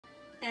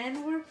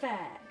And we're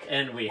back.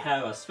 And we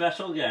have a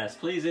special guest.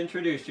 Please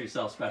introduce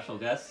yourself, special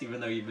guest,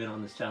 even though you've been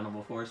on this channel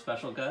before,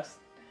 special guest.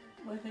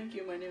 Why, thank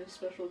you. My name is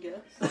Special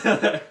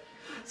Guest.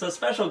 So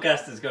special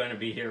guest is going to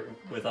be here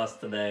with us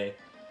today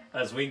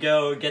as we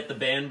go get the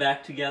band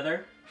back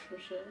together. For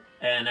sure.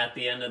 And at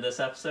the end of this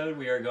episode,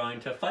 we are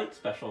going to fight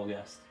special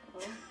guest.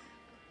 Oh.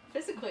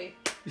 Physically.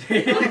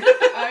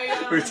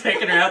 We're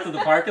taking her out to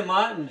the parking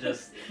lot and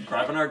just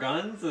grabbing our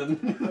guns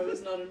and... I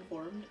was not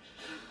informed.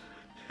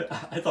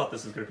 I thought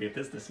this was going to be a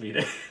business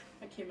meeting.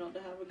 I came out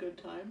to have a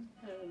good time,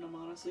 and I'm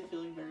honestly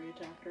feeling very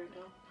attacked right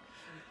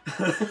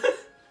now.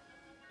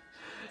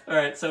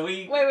 Alright, so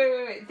we...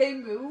 Wait. They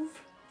move?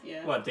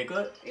 Yeah. What,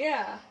 Diglett?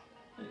 Yeah.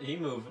 He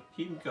moved.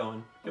 He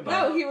going. Goodbye.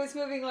 No, he was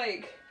moving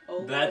like...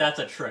 Oh, That's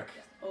a trick.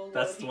 Oh,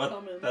 That's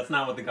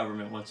not what the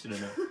government wants you to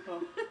know.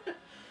 Oh.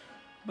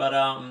 But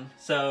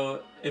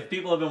so if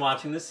people have been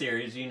watching the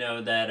series, you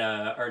know that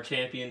our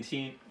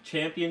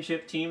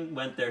championship team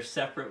went their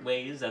separate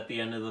ways at the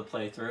end of the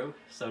playthrough.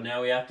 So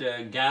now we have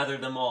to gather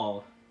them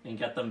all and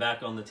get them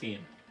back on the team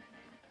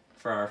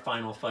for our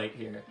final fight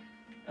here.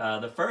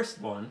 The first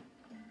one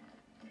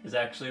is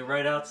actually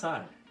right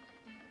outside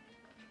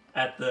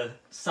at the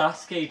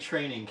Sasuke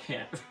training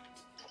camp.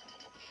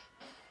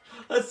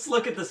 Let's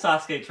look at the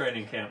Sasuke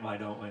training camp, why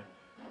don't we?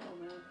 Oh,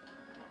 man.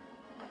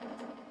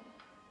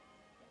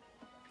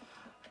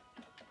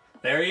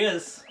 There he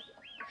is.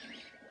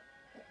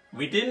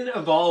 We didn't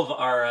evolve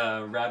our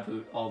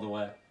Raboot all the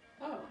way.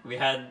 Oh. We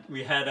had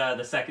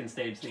the second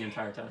stage the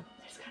entire time.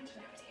 There's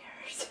continuity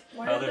errors.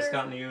 Why Oh, are there's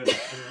there... continuity.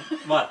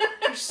 What?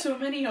 There's so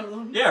many of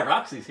them. Yeah,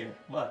 Roxy's here.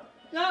 What?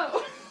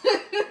 No.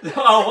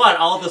 Oh, what?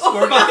 All the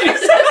score bodies?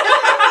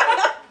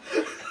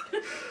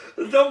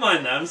 Don't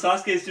mind them.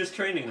 Sasuke's just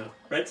training them.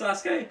 Right,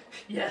 Sasuke?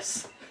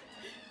 Yes.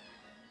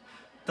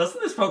 Doesn't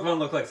this Pokemon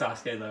look like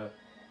Sasuke, though?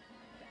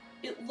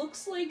 It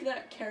looks like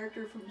that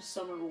character from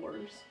Summer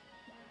Wars,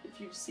 if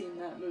you've seen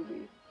that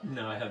movie.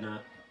 No, I have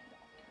not.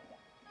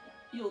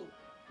 You'll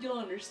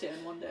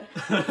understand one day.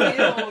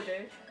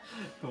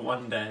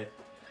 One day.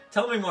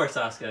 Tell me more,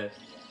 Sasuke.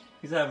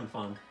 He's having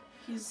fun.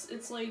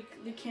 It's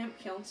like the camp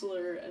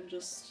counselor and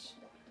just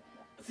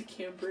the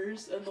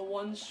campers, and the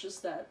one's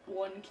just that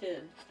one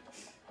kid.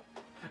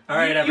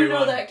 Alright,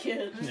 everyone. You know that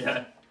kid.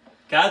 Yeah.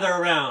 Gather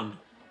around.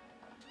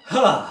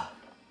 Huh.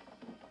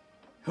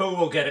 Who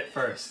will get it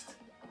first?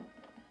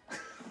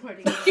 Where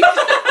do you go?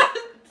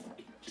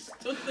 Just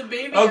took the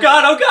baby. Oh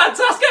god,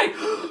 Sasuke!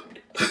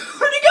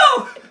 Where'd he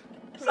go?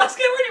 Sasuke,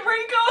 where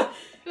you going?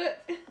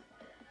 But...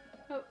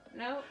 Oh,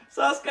 no.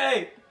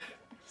 Sasuke,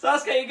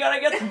 you gotta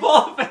get the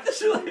ball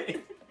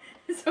eventually.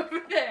 It's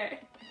over there.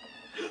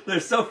 They're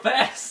so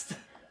fast.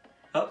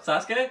 Oh,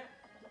 Sasuke?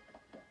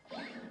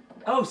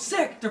 Oh,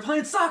 sick! They're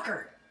playing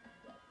soccer!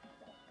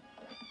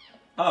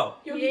 Oh.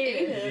 Yo, he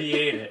ate it. He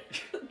ate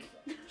it.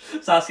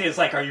 Sasuke's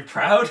like, are you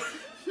proud?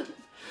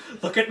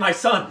 Look at my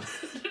son.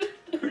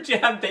 Who'd you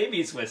have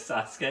babies with,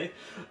 Sasuke?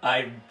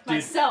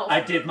 Myself.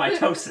 I did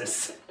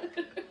mitosis.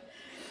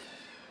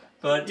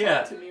 But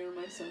yeah, To me or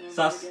my son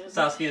ever again.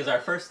 Sasuke is our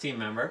first team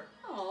member.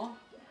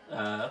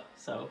 Aw.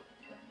 So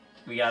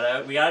we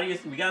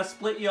gotta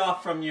split you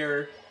off from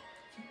your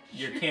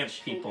camp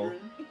people.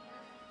 Children.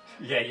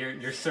 Yeah,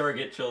 your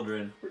surrogate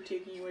children. We're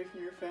taking you away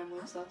from your family,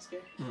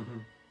 Sasuke. Mm-hmm.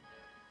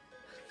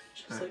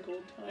 Just like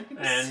old times.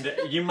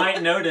 And you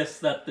might notice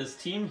that this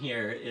team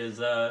here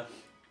is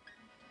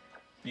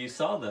you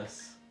saw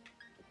this.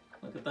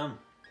 Look at them.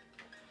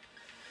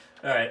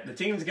 Alright, the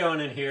team's going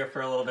in here for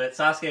a little bit.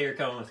 Sasuke, you're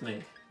coming with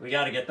me. We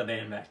gotta get the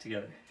band back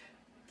together.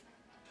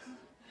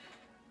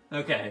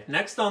 Okay,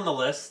 next on the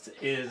list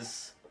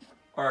is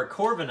our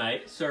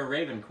Corviknight, Sir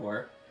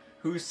Ravencor,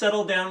 who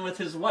settled down with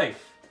his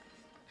wife,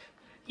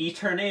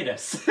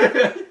 Eternatus.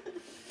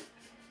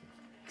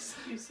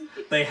 Excuse me?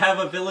 They have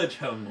a village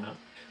home now.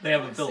 They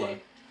have a I villa.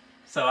 see.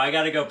 So I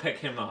gotta go pick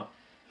him up.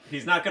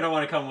 He's not gonna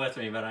want to come with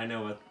me, but I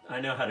know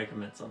how to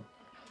convince him.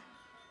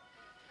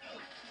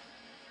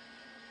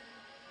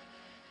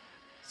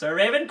 Sir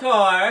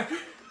Ravencor,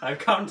 I've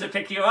come to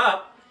pick you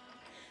up.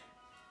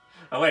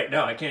 Oh wait,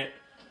 no, I can't.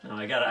 No,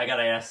 I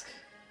gotta ask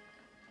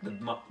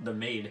the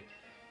maid.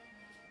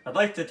 I'd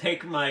like to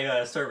take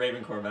my Sir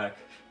Ravencor back.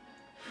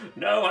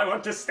 No, I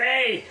want to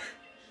stay,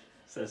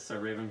 says Sir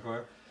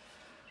Ravencor.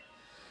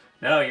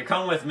 No, you're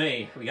coming with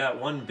me. We got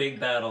one big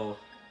battle.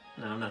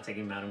 No, I'm not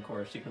taking Madame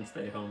Cora. She can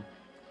stay home.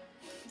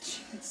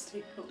 She can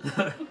stay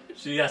home.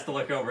 She has to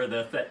look over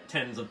the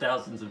tens of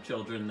thousands of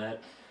children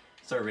that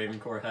Sir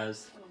Ravencor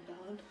has. Oh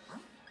god.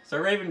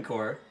 Sir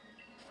Ravencor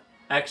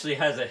actually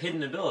has a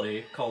hidden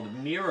ability called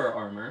Mirror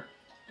Armor,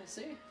 I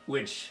see.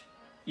 which,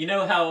 you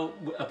know how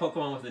a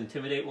Pokemon with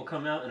Intimidate will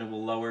come out and it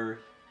will lower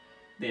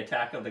the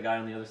attack of the guy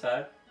on the other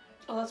side?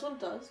 Oh, that's what it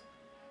does?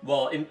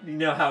 Well, you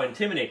know how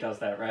Intimidate does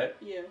that, right?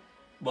 Yeah.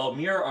 Well,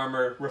 Mirror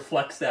Armor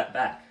reflects that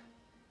back.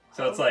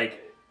 So it's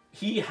like,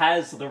 he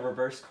has the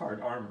reverse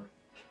card armor.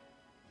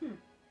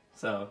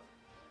 So,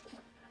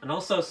 And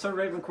also, Sir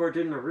Ravencore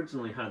didn't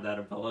originally have that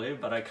ability,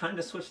 but I kind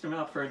of switched him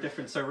out for a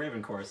different Sir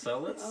Ravencore. So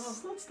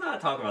let's not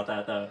talk about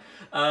that though.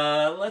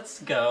 Let's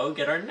go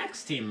get our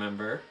next team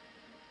member,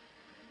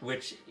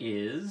 which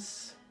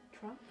is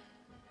Trump?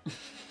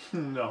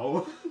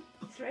 no.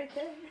 It's right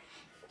there.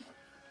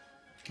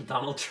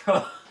 Donald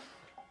Trump.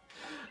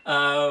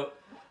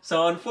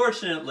 So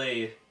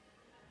unfortunately,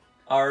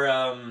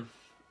 our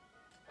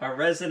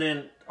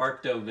resident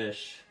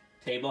Arctovish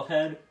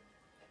Tablehead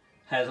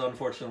has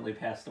unfortunately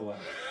passed away.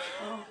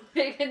 Oh,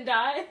 they can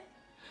die?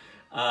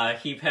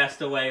 He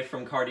passed away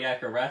from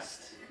cardiac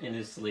arrest in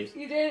his sleep.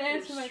 You didn't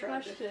answer my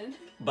question.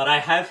 But I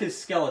have his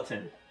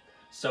skeleton,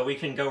 so we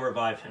can go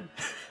revive him.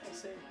 I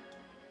see.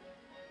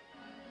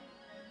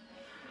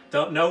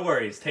 No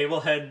worries.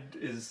 Tablehead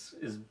is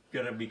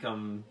gonna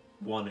become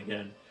one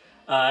again.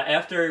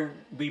 After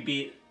we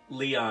beat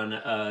Leon,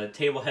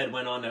 Tablehead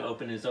went on to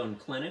open his own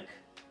clinic.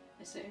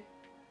 I see.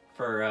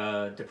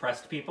 For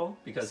depressed people,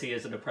 because he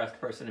is a depressed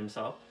person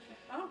himself.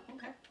 Oh,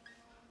 okay.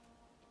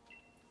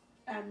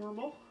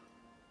 Admirable.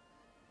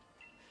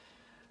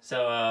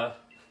 So,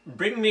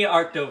 bring me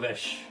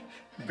Arctovish.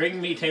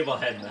 Bring me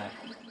Tablehead back.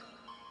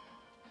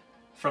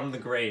 From the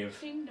grave.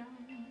 Ding dong.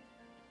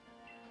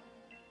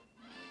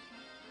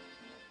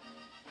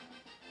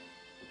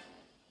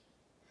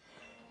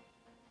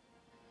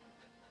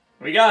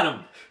 We got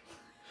him!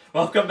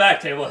 Welcome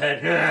back,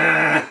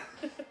 Tablehead.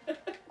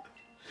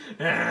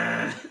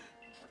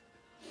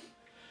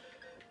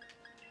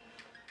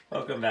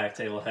 Welcome back,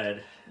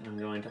 Tablehead. And I'm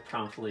going to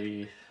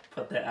promptly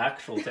put the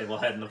actual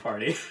Tablehead in the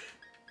party.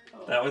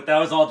 Oh. That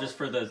was all just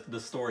for the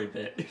story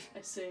bit.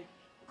 I see.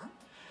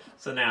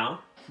 So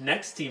now,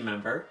 next team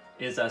member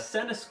is a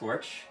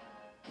Centiskorch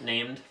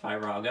named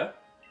Firaga,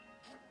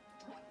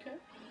 Okay.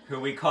 who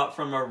we caught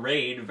from a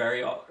raid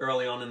very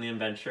early on in the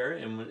adventure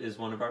and is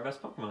one of our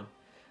best Pokemon.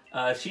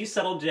 She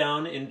settled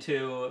down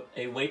into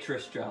a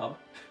waitress job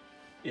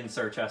in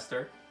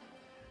Sirchester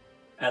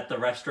at the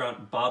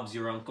restaurant Bob's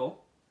Your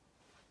Uncle.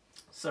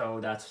 So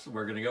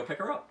we're gonna go pick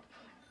her up.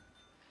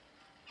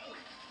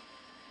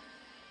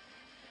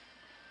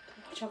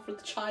 Watch out for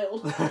the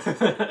child.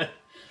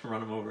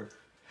 Run him over.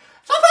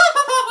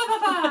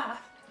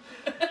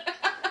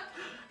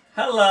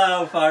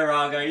 Hello,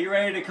 Firaga. Are you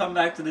ready to come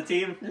back to the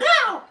team?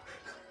 No!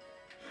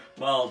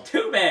 Well,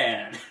 too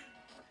bad.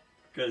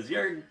 Because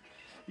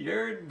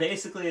you're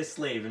basically a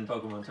slave in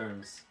Pokemon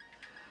terms.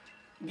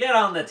 Get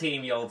on the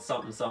team, you old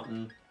something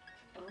something.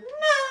 No!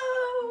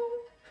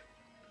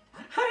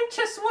 I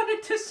just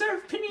wanted to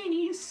serve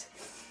paninis.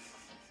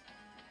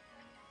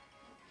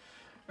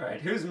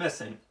 Alright, who's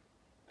missing?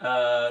 2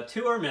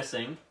 are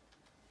missing.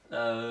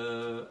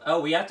 Oh,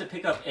 we have to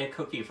pick up Egg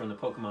Cookie from the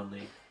Pokemon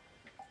League.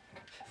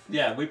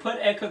 Yeah, we put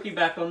Egg Cookie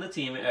back on the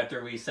team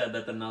after we said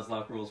that the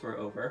Nuzlocke rules were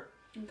over.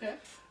 Okay.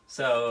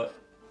 So,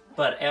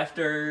 but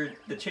after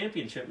the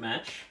championship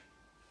match,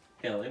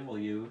 Haley, will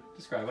you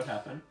describe what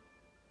happened?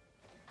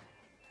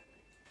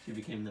 She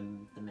became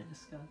the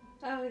mascot.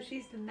 Oh,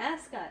 she's the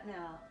mascot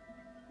now.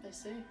 I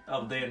see.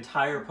 Of the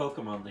entire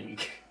Pokemon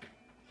League.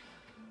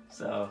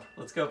 So,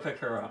 let's go pick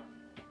her up.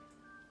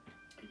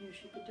 I knew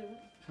she could do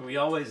it. We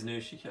always knew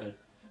she could.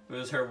 It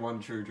was her one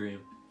true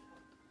dream.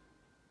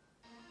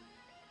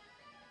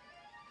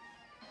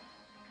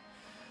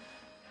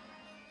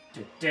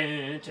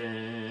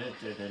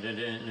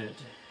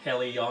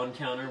 Haley yawn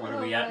counter, what are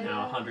we at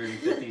now?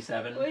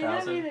 157,000? Wait,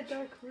 that'd be in a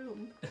dark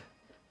room.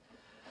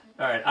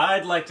 Alright,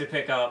 I'd like to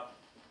pick up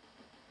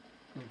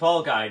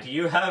Ball Guy. Do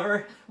you have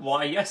her?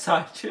 Why, yes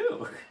I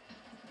do.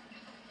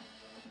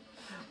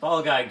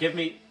 Ball Guy, give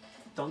me...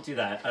 Don't do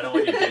that. I don't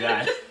want you to do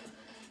that.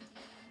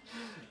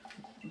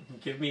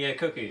 Give me a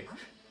cookie.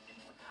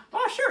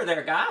 Oh, sure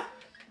there, guy.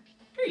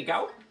 Here you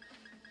go.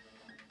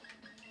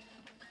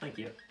 Thank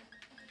you.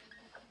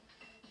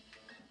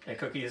 A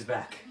cookie is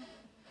back.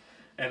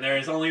 And there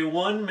is only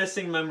one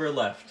missing member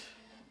left.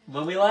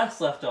 When we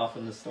last left off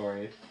in the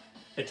story,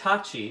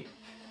 Itachi,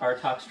 our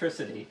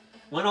Toxtricity,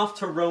 went off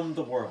to roam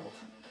the world.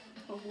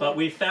 Oh, But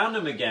we found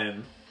him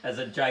again as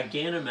a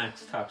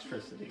Gigantamax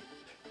Toxtricity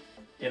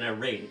in a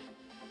raid.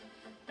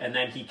 And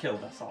then he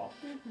killed us all.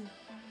 Mm-hmm.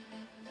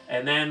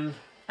 And then,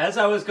 as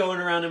I was going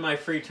around in my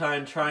free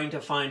time trying to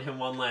find him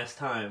one last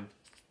time,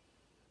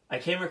 I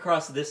came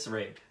across this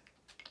raid.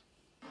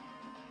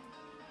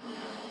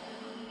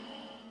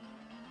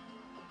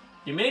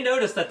 You may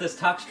notice that this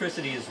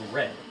Toxtricity is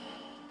red.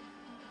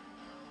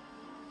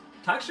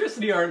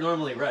 Toxtricity aren't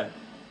normally red.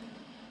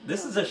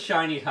 This is a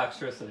shiny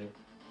Toxtricity.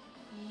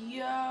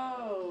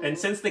 Yo! And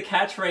since the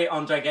catch rate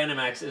on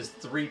Gigantamax is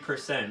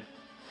 3%,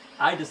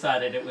 I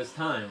decided it was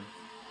time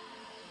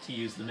to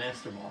use the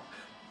Master Ball.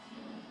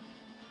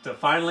 To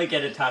finally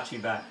get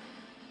Itachi back.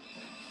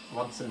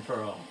 Once and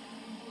for all.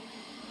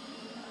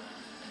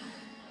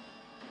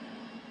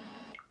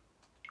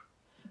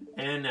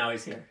 And now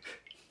he's here.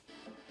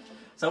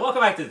 So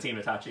welcome back to the team,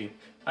 Itachi.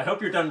 I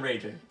hope you're done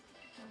raging.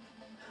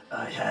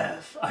 I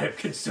have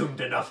consumed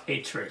enough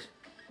hatred.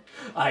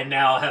 I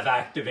now have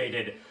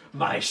activated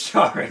my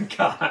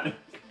Sharingan.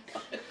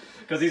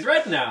 Because he's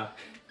red now.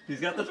 He's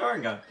got the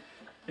Sharingan.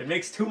 It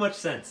makes too much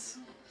sense.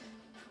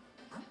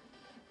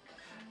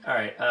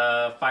 Alright,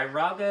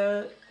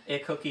 Firaga,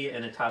 Ikuki,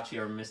 and Itachi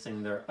are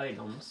missing their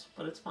items,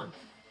 but it's fun.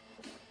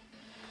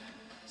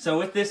 So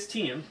with this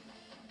team,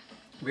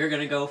 we're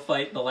going to go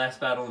fight the last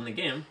battle in the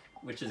game,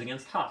 which is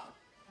against Hop.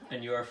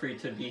 And you are free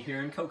to be here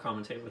and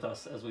co-commentate with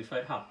us as we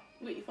fight Hop.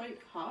 Wait, you fight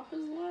Hop as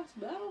the last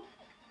battle?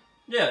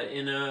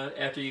 Yeah,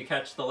 after you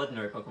catch the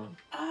legendary Pokemon.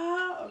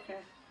 Ah, okay.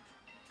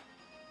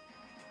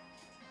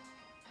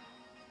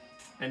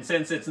 And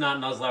since it's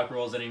not Nuzlocke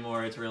rules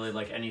anymore, it's really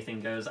like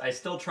anything goes. I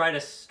still try to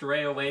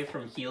stray away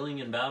from healing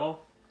in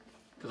battle,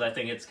 because I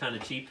think it's kind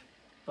of cheap,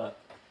 but...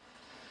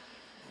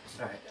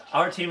 Alright,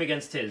 our team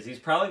against his. He's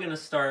probably going to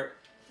start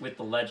with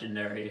the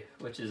legendary,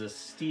 which is a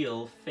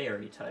Steel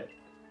Fairy type.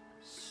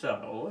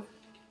 So,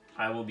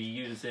 I will be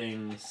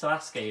using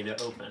Sasuke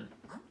to open.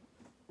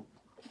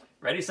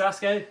 Ready,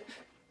 Sasuke?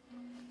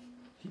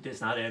 He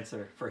does not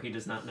answer, for he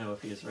does not know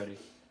if he is ready.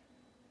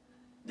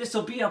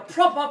 This'll be a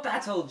proper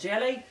battle,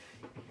 Jelly.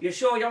 You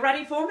sure you're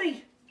ready for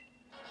me?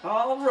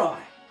 All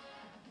right.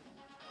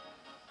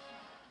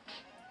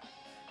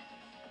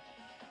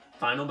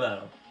 Final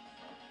battle.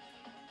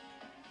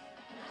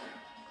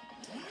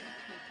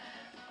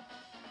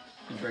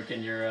 You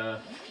drinking your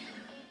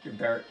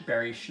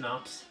berry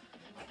schnapps?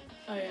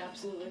 Oh yeah,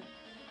 absolutely.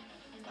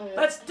 Oh, yeah.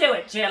 Let's do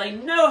it, Jelly.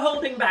 No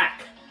holding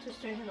back.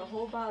 Just drinking a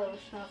whole bottle of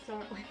schnapps,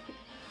 aren't we?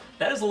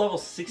 That is a level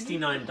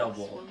 69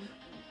 double. One.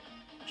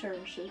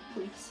 Cherish it,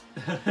 please.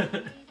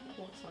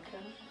 Once not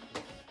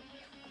count.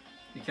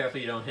 Be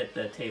careful you don't hit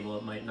the table,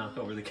 it might knock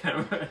over the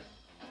camera.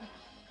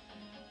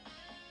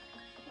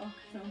 Oh,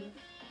 found it.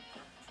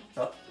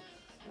 Oh,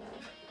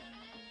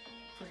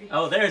 Free.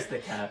 oh, there's the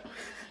cat.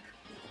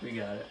 We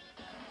got it.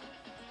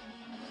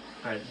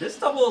 Alright, this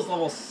double is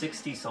level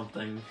 60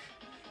 something.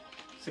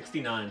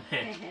 69.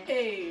 Heh.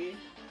 Hey.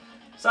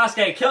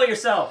 Sasuke, kill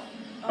yourself!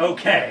 Oh,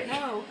 Okay.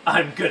 No.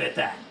 I'm good at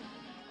that.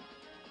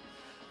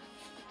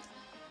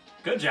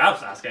 Good job,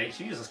 Sasuke.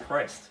 Jesus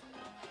Christ.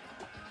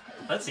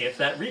 Let's see if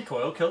that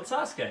recoil killed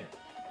Sasuke.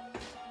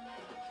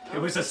 It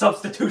was a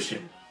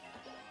substitution.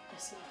 I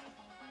see.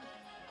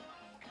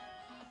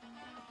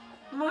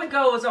 My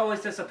goal was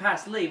always to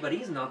surpass Lee, but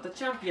he's not the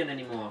champion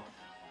anymore.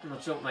 I'm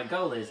not sure what my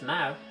goal is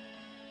now.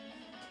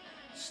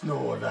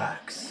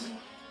 Snorlax.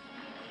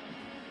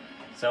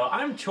 So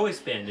I'm choice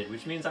banded,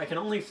 which means I can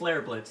only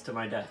flare blitz to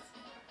my death.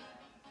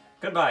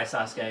 Goodbye,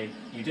 Sasuke.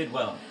 You did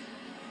well.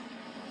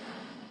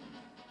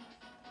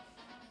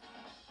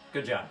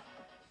 Good job.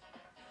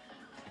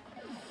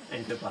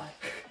 And goodbye.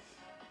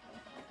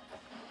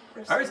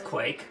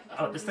 Earthquake?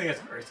 Oh, this thing has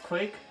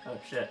Earthquake? Oh,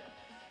 shit.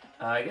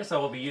 I guess I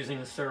will be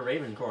using Sir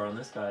Ravencore on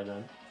this guy,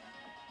 then.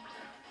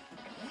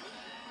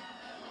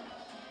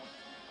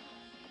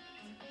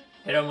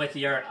 Hit him with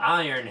your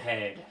Iron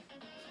Head.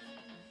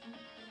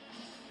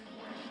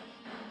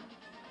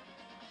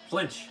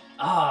 Flinch.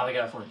 Ah, we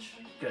got a flinch.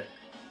 Good.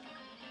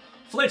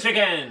 Flinch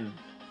again!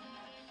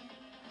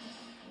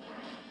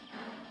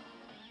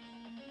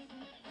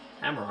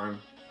 Hammer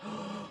Arm.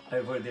 I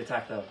avoided the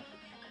attack, though.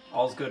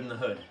 All's good in the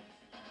hood.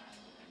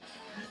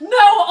 No!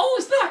 All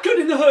is not good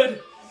in the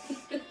hood!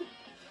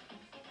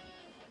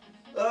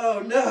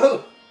 Oh,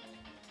 no!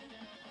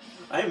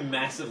 I am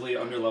massively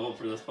underleveled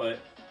for this fight.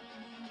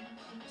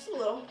 Just a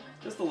little.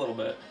 Just a little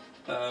bit.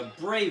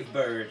 Brave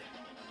Bird.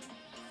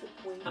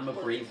 I'm a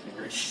brave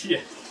bird.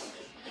 Yeah.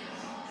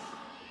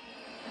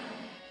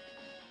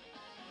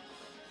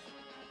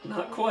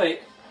 Not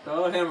quite.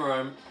 Oh, Hammer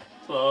Arm.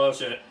 Oh,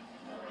 shit.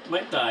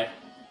 Might die.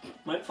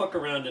 Might fuck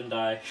around and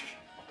die.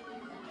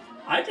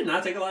 I did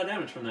not take a lot of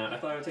damage from that. I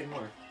thought I would take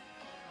more.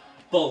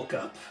 Bulk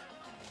Up.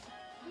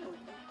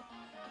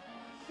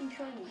 I'm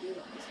trying to do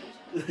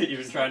that. You've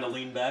been trying to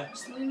lean back?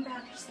 Just lean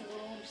back just a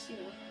little, just, you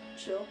know,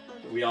 chill.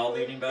 Are we all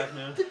leaning back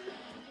now? Can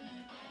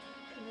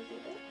I do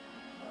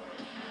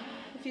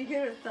that? If you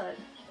hear a thud.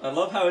 I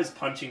love how his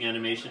punching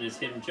animation is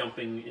him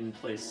jumping in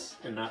place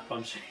and not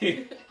punching.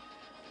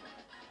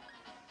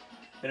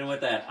 Hit him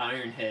with that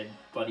Iron Head,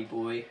 buddy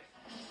boy.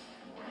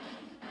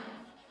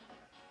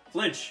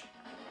 Flinch!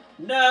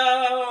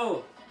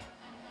 No!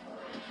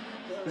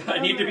 I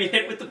need to be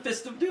hit with the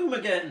Fist of Doom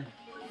again.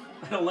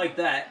 I don't like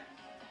that.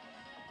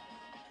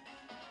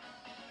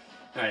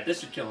 Alright, this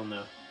should kill him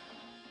though.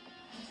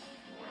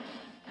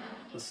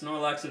 The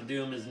Snorlax of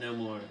Doom is no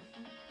more.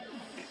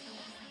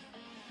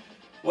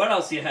 What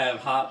else you have,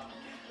 Hop?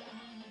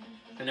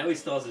 I know he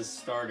still has his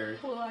starter.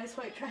 Blue Eyes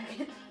White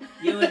Dragon.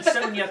 You and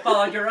Sonia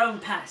followed your own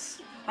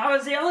paths. I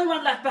was the only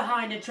one left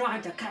behind and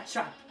trying to catch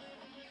up.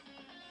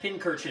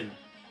 Pincurchin.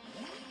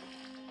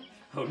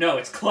 Oh no,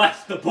 it's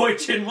Clef, the Boy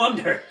Chin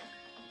Wonder!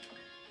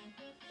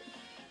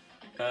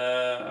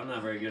 I'm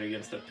not very good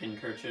against a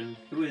Pincurchin.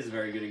 Who is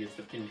very good against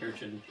a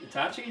Pincurchin?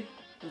 Itachi?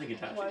 I think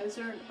Itachi. Why is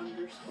there an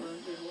underscore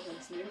under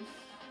Logan's name?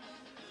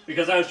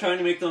 Because I was trying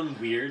to make them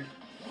weird.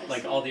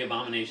 Like, all the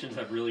abominations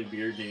have really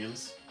weird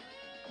names.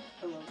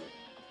 I love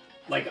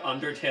it. Like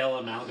Undertale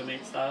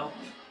Amalgamate style.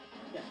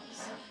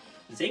 Yes.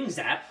 Zing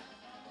Zap!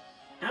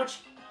 Ouch!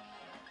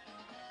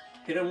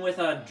 Hit him with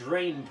a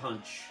Drain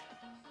Punch.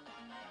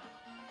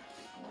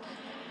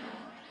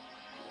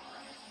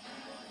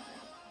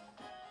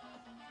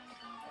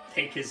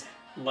 take his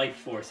life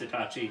force,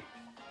 Itachi.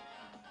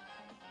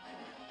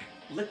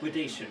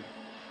 Liquidation.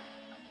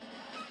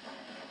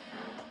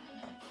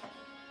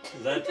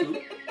 Is that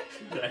too?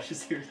 Did I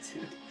just hear it too?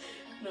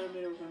 No, I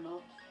made it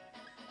run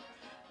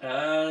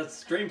off.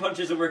 Strain punch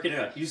isn't working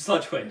out. Use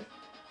sludge wave.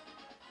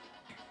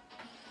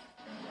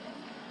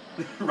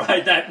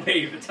 Ride that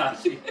wave,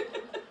 Itachi.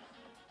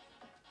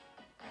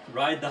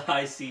 Ride the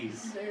high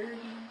seas. There you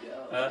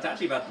go.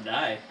 Itachi about to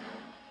die.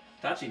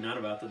 Itachi not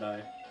about to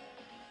die.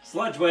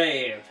 Sludge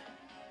wave.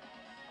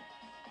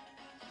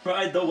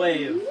 Ride the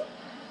wave.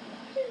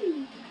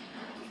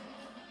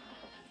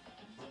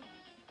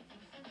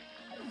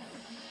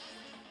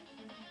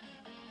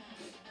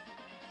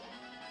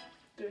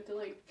 Do it to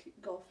like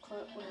golf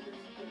clap whenever you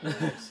get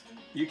those.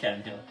 You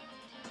can heal.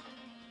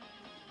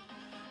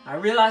 I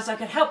realized I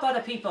could help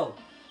other people.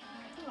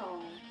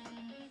 Oh.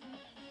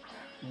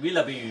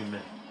 Willaboom.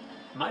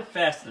 Am I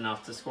fast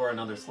enough to score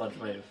another sludge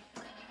wave?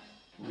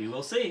 We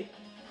will see.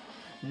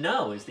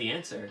 No is the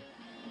answer.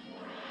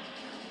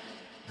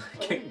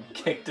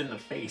 Kicked in the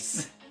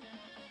face.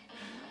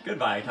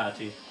 Goodbye,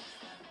 Itachi.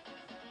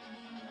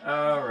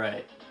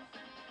 Alright.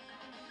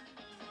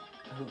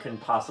 Who can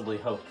possibly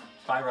hope?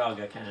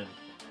 Firaga can.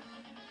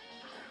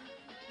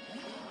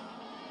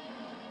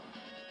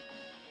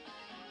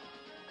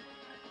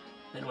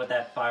 And with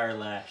that fire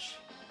lash.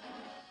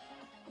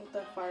 What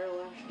that fire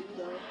lash do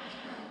though?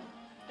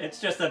 It's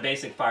just a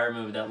basic fire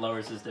move that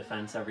lowers his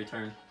defense every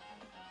turn.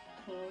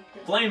 Oh,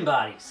 okay. Flame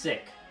body,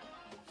 sick.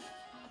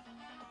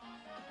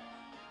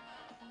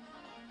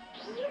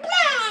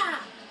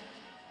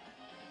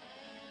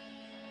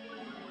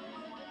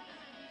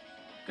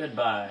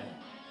 Goodbye.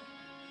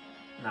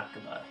 Not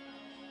goodbye.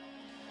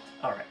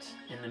 Alright,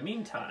 in the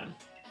meantime,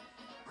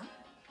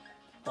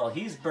 while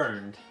he's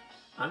burned,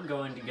 I'm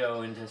going to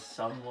go into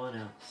someone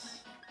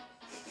else.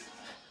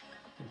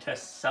 And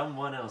test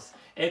someone else.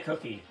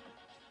 Cookie.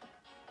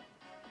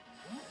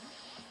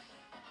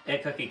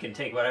 Cookie can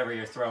take whatever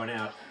you're throwing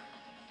out.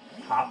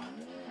 Hop.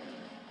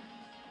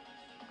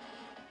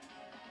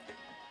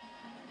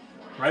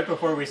 Right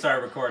before we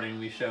started recording,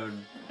 we showed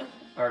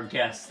our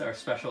guest, our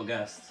special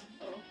guest,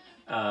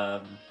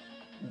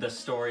 the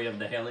story of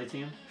the Haley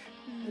team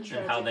and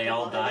how they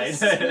all died.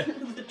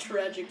 The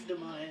tragic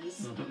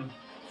demise.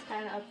 It's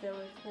kind of up there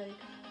with like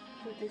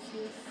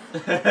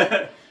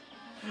Odysseus.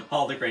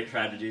 All the great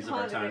tragedies of All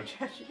our the time. great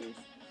tragedies.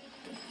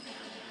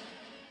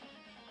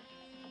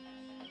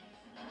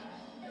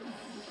 You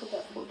put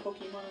that poor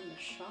Pokemon in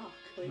the shock.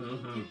 Like,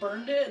 Mhm. you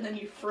burned it and then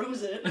you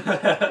froze it.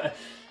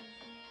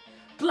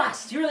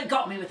 Blast! You really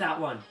got me with that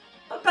one.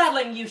 But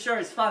battling you sure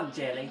is fun,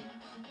 Jelly.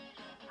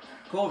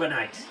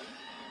 Corviknight.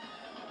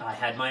 I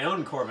had my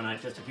own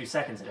Corviknight just a few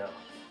seconds ago.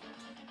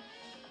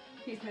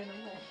 He ran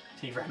away.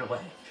 He ran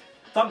away.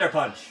 Thunder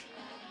Punch.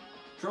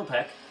 Drill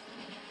Peck.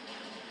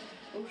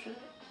 Oh shit.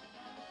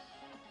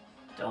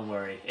 Don't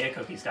worry,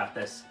 Cookie's got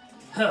this.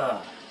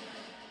 Huh.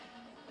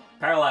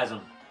 Paralyze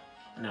him.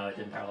 No, it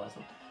didn't paralyze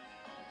him.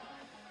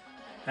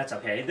 That's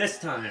okay, this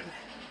time.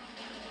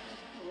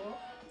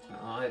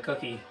 Oh,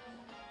 Cookie.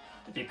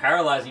 If you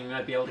paralyze him, you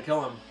might be able to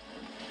kill him.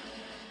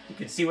 You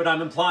can see what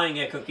I'm implying,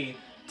 Cookie.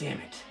 Damn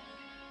it.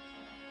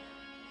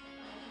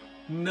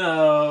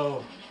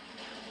 No.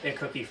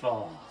 Cookie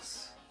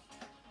falls.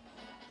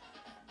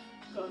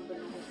 Gone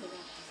banana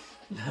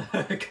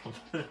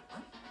for that.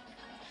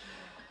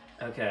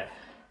 Okay.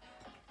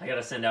 I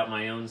gotta send out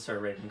my own Sir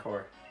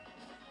Ravencore.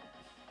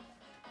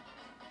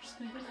 Just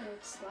gonna get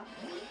a slap.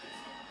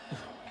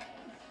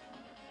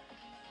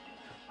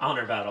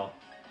 Honor battle.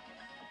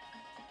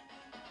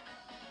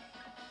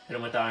 Hit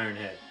him with the Iron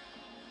Head.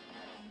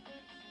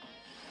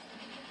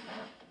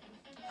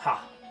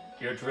 Ha!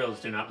 Your drills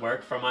do not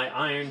work, for my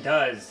iron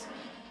does.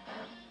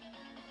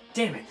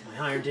 Damn it,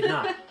 my iron did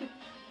not.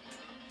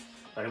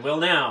 But it will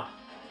now.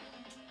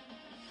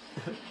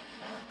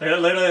 They're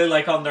literally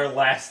like on their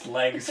last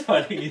legs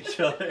fighting each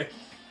other.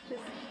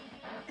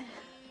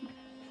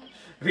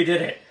 We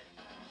did it.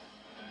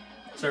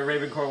 Sir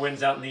Ravencore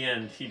wins out in the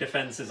end. He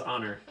defends his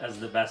honor as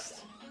the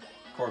best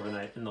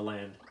Corviknight in the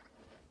land.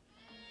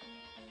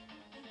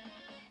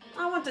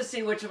 I want to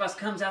see which of us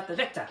comes out the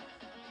victor.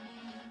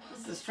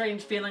 It's a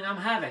strange feeling I'm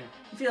having.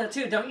 You feel it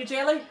too, don't you,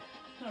 Jelly?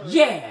 Oh,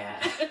 Yeah!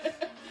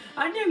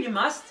 I knew you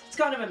must. It's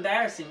kind of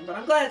embarrassing, but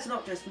I'm glad it's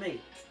not just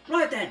me.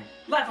 Right then,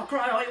 laugh or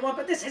cry all you want,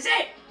 but this is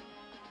it!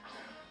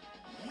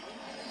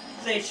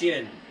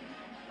 Zacian.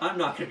 I'm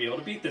not going to be able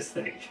to beat this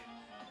thing.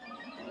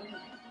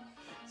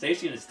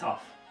 Zacian is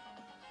tough.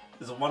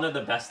 This is one of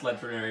the best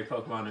legendary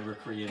Pokemon ever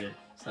created.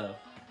 So,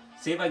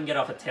 see if I can get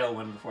off a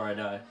Tailwind before I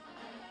die.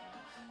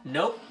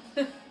 Nope.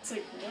 It's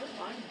like, nope,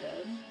 I'm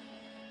dead.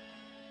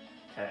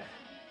 Okay.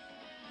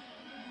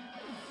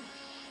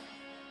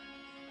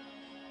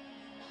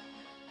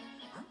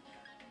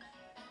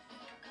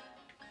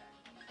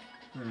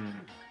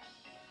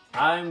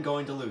 I'm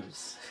going to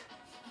lose.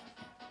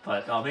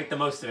 But I'll make the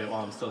most of it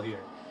while I'm still here.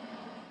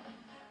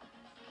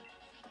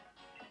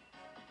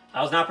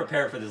 I was not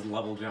prepared for this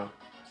level jump.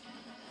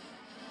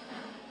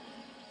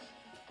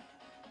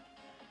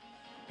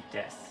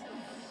 Death.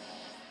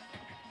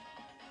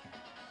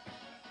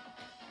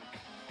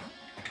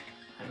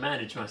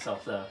 managed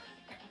myself, though.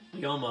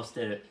 We almost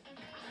did it.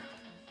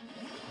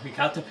 We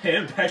got the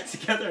band back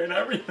together and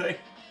everything.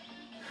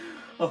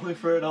 Only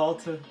for it all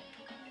to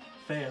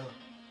fail.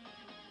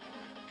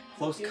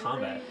 Close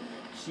combat.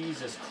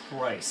 Jesus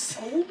Christ.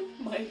 Oh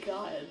my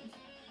god.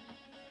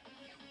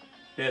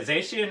 Yeah,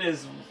 Zacian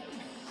is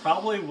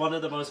probably one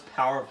of the most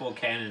powerful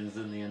cannons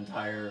in the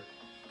entire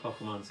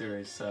Pokemon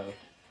series, so...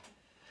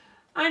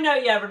 I know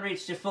you haven't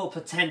reached your full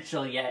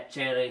potential yet,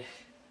 Jelly.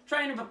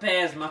 Train and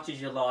prepare as much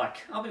as you like.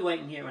 I'll be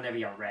waiting here whenever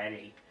you're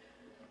ready.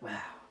 Wow,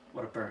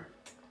 what a burn.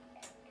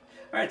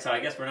 Alright, so I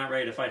guess we're not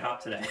ready to fight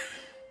Hop today.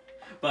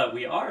 But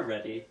we are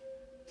ready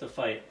to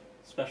fight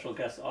special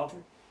guest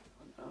Aubrey.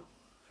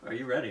 Are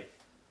you ready?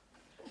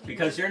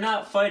 Because you're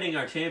not fighting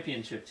our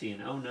championship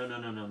team. Oh, no, no,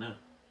 no, no, no.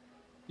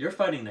 You're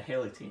fighting the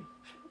Haley team.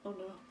 Oh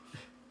no.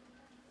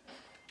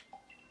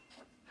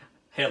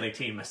 Haley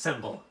team,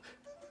 assemble.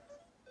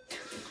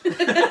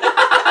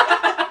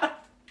 I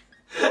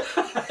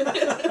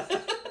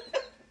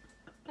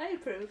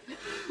approve.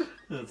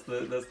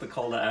 That's the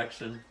call to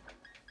action.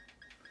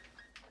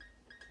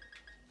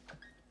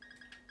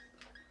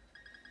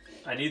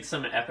 I need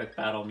some epic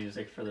battle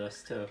music for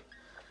this too.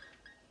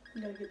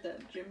 I'm gonna get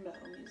that gym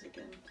battle music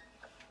in.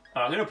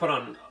 I'm gonna put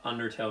on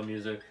Undertale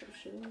music. Oh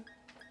shit.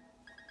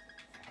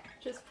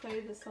 Just play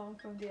the song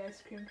from the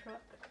ice cream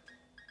truck.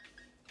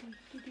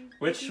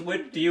 Which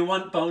do you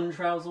want Bone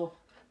Trousel?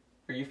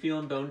 Are you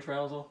feeling Bone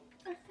Trousel?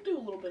 I can do a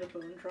little bit of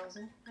bone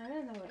trousel. I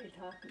don't know what you're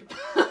talking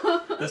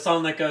about. The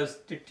song that goes.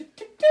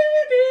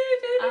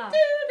 Ah.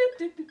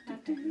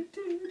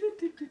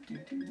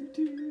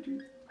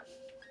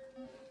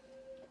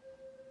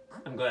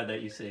 I'm glad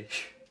that you see.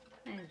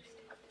 I understand.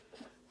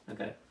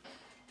 Okay.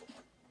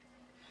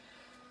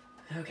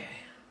 Okay.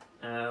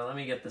 Let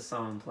me get the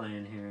song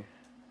playing here.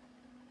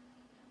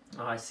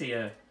 Oh, I see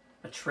a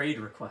trade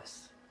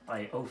request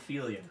by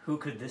Ophelia. Who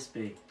could this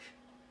be?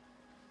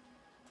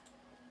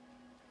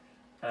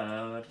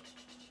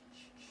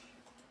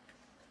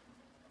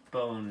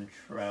 Bone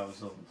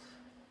Trousels.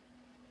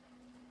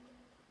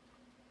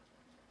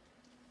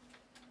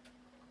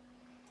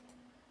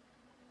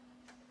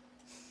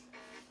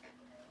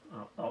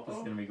 Oh, this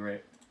is gonna be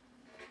great.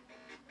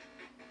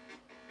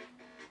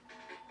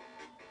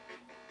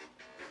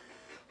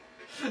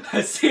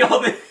 I see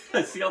all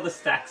the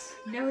stacks.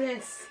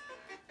 Notice.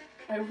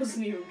 I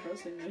wasn't even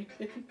pressing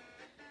anything.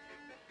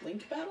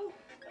 Link battle?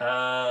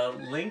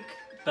 Link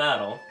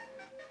battle.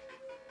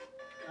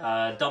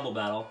 Double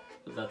battle.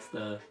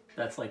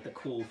 That's like the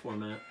cool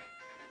format.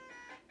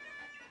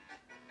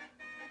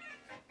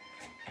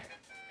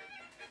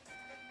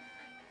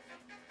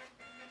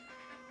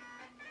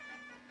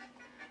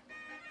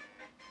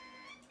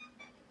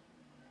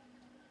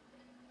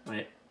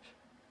 Wait.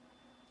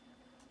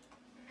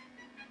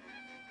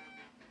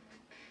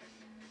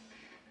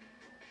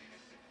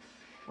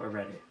 We're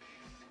ready.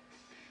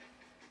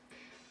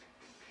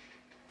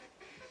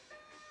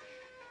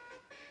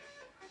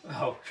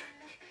 Oh,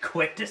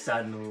 quick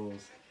deciding the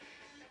rules.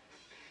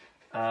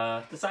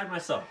 Decide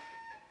myself.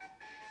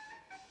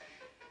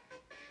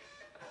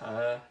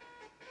 I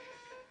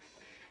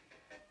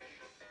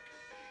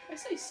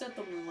say set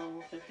them to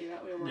level 50,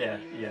 that way we're Yeah,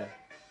 running. yeah.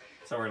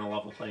 So we're in a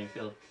level playing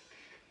field.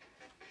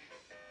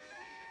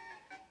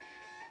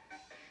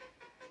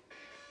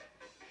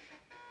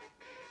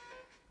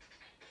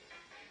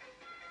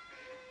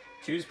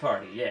 Choose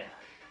party, yeah.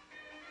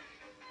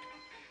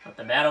 Let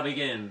the battle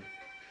begin.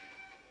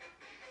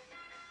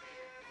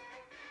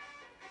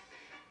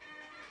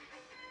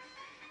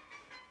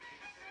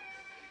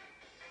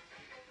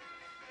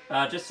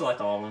 Just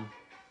select all of them.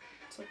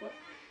 It's like what?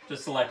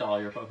 Just select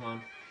all your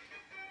Pokemon.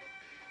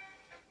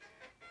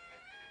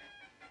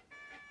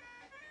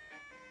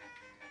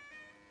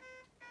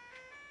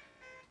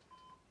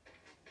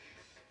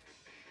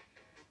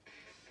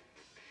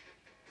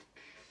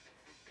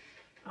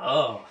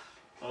 Oh.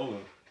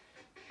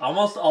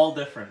 Almost all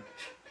different.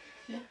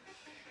 Yeah.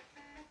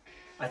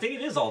 I think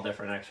it is all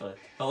different, actually.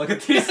 But look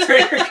at these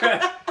three.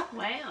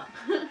 Wow.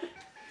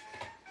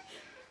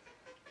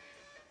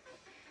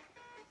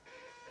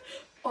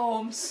 Oh,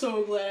 I'm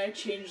so glad I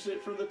changed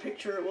it from the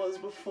picture it was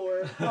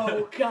before.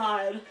 Oh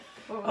god.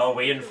 Oh,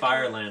 we in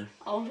Fireland.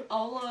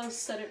 I'll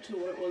set it to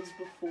what it was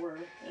before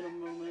in a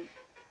moment.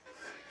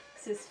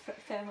 This is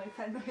family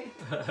friendly.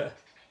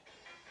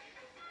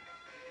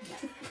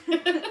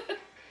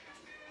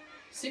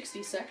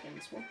 60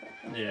 seconds, what the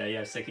hell?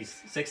 Yeah,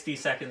 60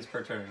 seconds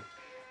per turn.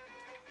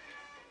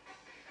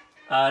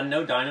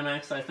 No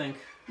Dynamax, I think.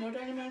 No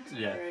Dynamax?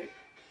 Yeah. Alright.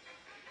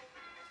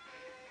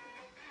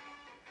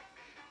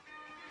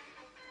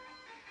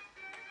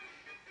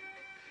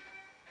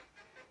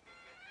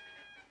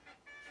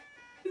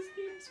 His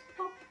name's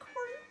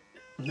Popcorn.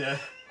 Yeah.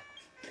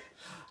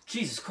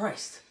 Jesus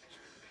Christ.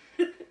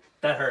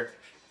 That hurt.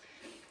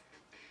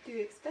 Do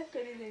you expect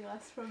anything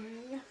less from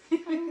me?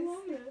 I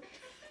love it.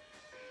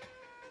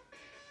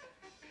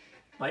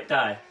 Might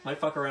die. Might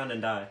fuck around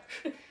and die.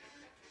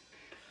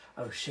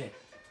 Oh shit.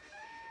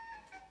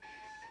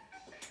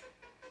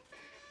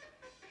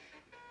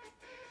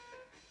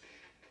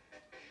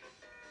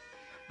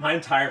 My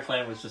entire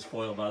plan was just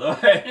foiled, by the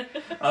way.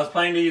 I was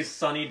planning to use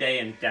Sunny Day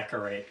and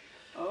Decorate.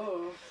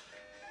 Oh.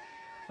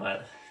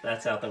 But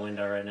that's out the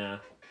window right now.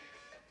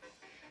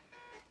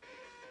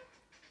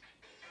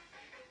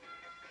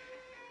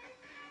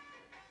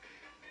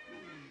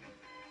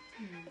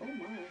 Oh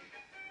my.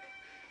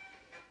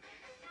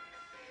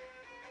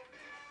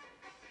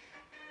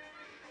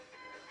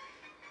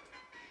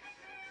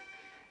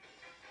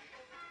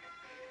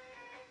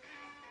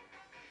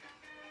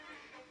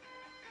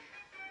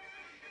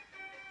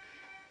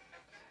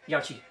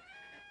 Yachi.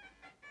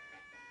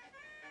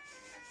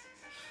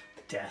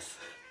 Death.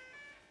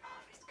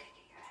 Always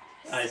kicking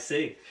your ass. I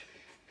see.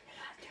 You're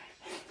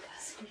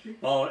not doing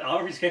Well,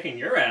 Aubrey's kicking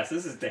your ass.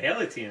 This is the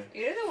Haley team.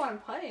 You're the one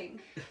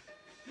playing.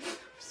 I'm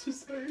so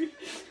sorry.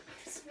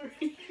 I'm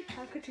sorry.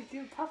 How could you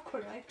do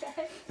popcorn like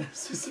that? I'm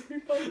so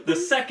sorry about The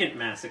second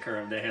massacre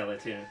of the Haley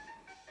team.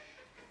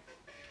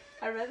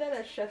 I read that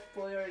as Chef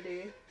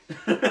Boyardee,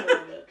 I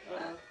love it.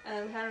 and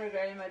I'm kind of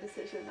regretting my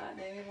decision not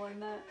naming one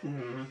that.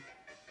 Mm-hmm.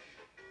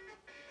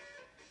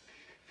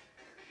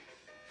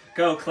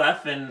 Go,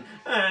 Clef, and...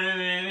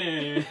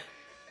 I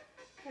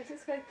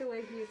just like the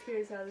way he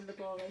appears out of the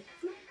ball, like,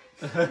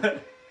 floop.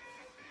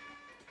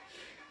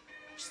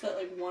 Just that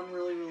like one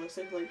really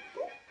realistic like.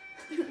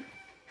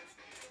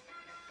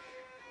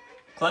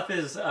 Clef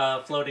is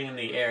floating in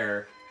the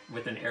air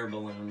with an air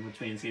balloon,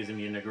 which means he's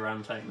immune to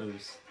ground-type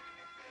moves.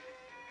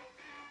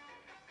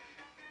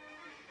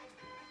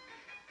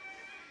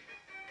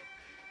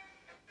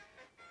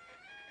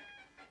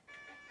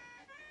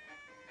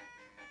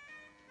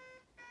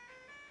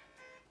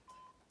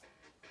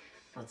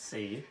 Let's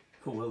see.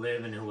 Who will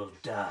live and who will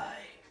die?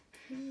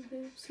 Who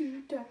lives,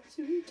 who dies,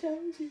 who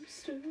tells your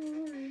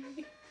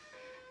story?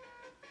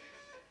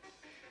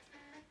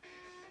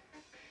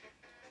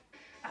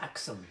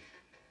 Axum.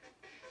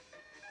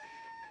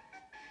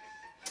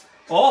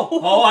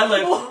 Oh, I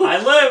lived.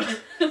 I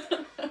lived.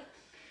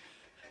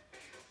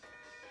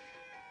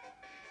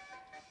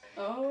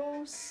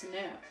 Oh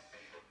snap!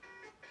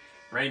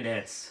 Rain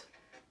dance.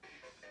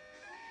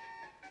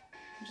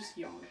 He just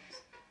yawns.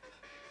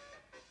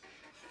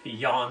 He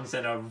yawns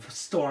and a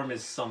storm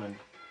is summoned.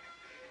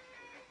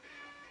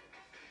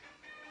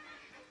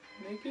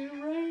 Make it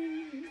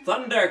rain.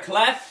 Thunder,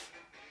 Clef.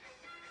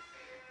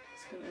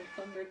 It's gonna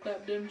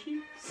thunderclap them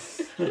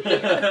cheeks.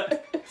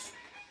 I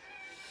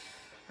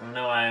don't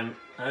know why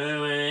I don't know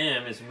who I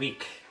am is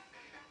weak.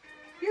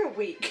 You're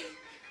weak.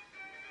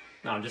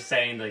 No, I'm just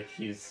saying, like,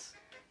 he's...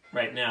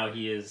 Right now,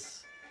 he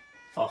is...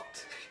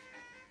 fucked.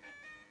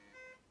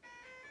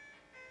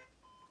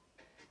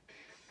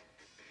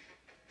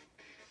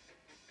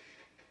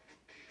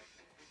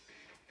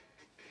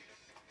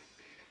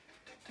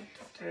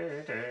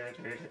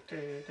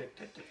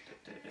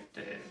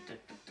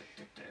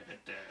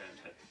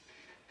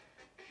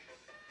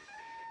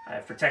 I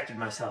have protected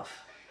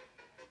myself.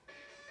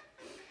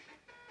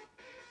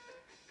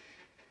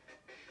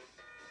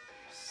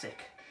 Sick.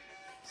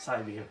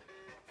 Side beam.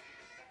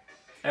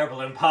 Air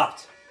balloon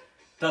popped.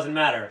 Doesn't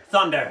matter.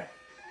 Thunder!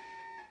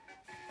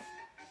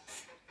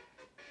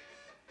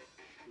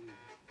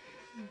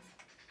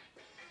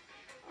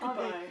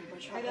 Aubrey, Goodbye, my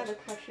child. I got a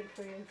question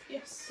for you.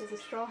 Yes. Does a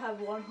straw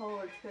have one hole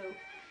or two?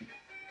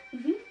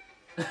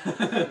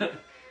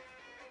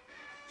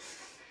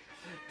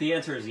 The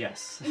answer is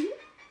yes.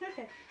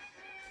 Okay.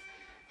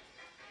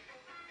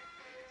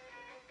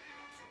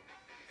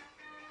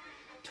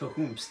 To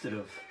whomstead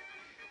of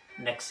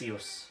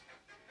Nexios.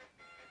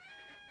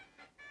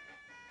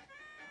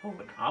 Oh,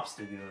 an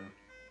Obstagoon.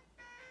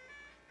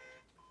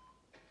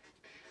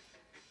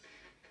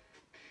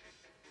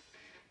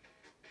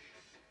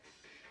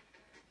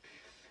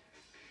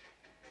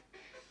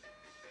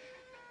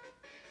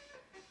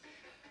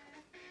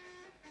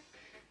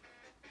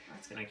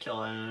 That's gonna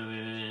kill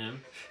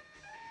him.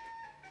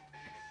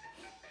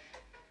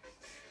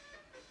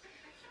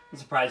 I'm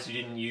surprised you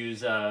didn't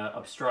use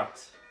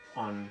Obstruct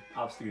on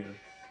Obstagoon.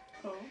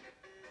 Oh.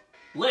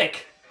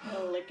 Lick!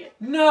 I'll lick it.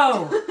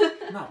 No!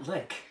 Not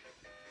lick.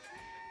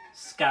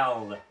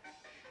 Scald.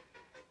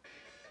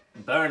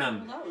 Burn Well,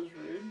 him. that was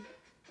rude.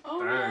 Oh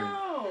Burn.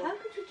 no! How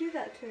could you do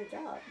that to a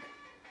dog?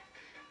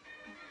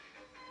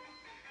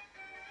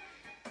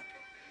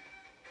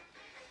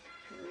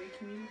 Are we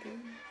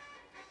communicating?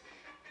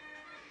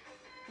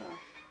 Oh.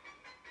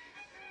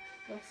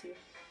 Bless you.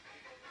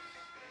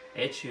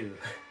 Echu.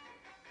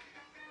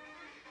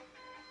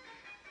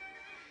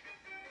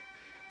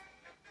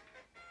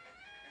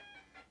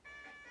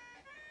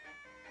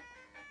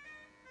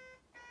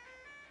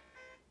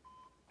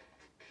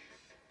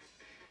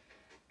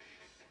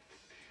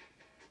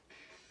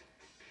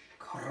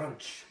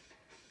 Crunch.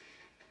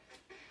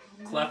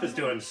 Clef is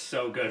doing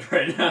so good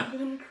right now. I'm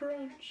gonna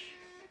crunch.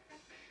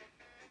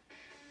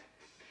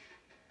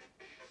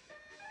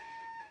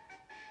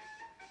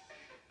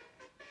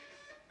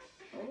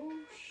 Oh,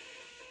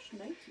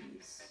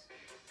 Nikes.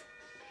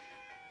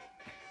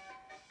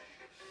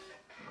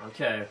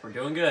 Okay, we're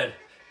doing good.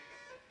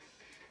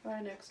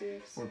 Bye,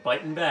 Nexius. We're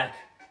biting back.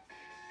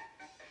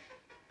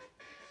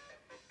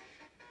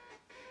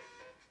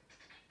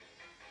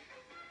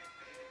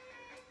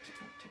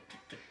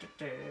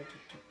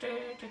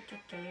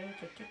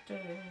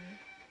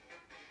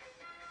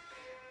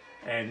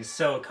 And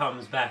so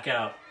comes back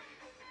out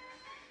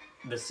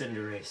the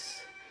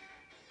Cinderace.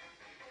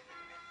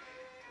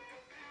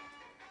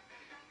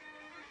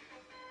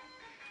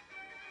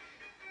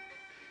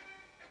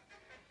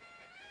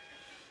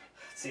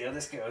 Let's see how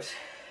this goes.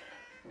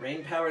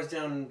 Rain powers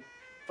down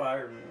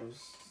fire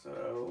moves,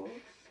 so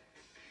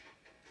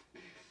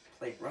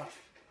play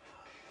rough.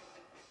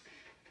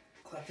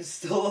 Clef is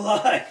still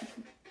alive.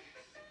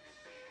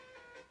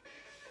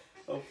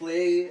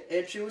 Hopefully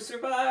Ichu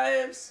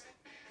survives.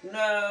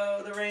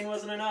 No, the rain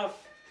wasn't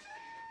enough.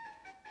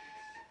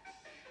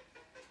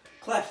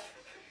 Clef.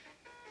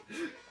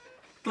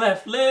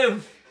 Clef,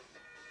 live!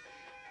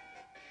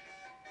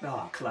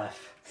 Oh,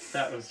 Clef.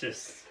 That was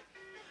just...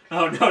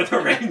 Oh no, the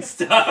rain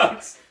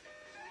stopped!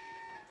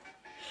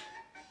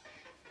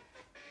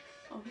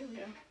 Oh, here we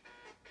go.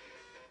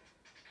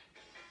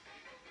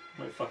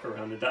 Might fuck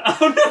around and die.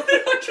 Oh no,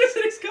 the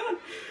electricity's gone!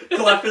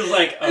 Clef is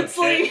like, oh it's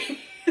shit.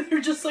 like,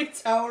 they're just like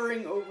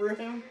towering over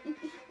him.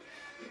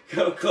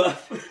 Go,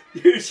 Clef.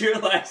 Use your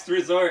last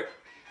resort.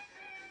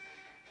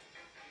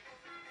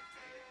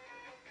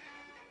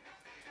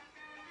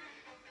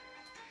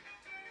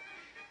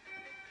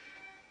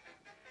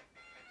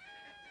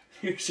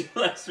 Here's your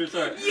last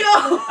resort. Yo!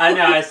 I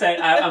know, I say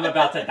I'm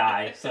about to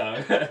die,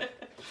 so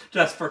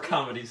just for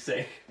comedy's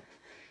sake.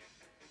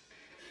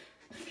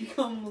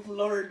 Become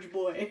large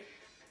boy.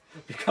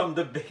 Become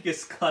the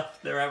biggest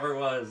Clef there ever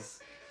was.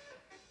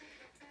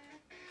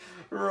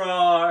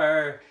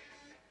 Roar!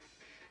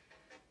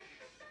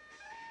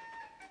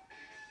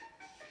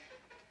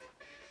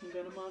 I'm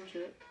gonna munch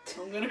it.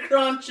 I'm gonna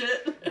crunch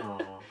it.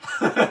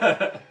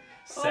 Aww.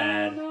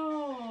 Sad. Oh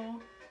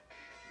no.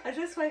 I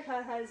just like how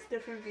it has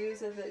different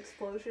views of the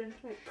explosion.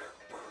 Like,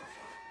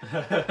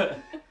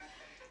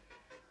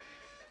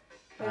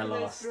 I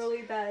lost. those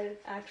really bad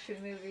action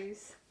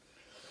movies.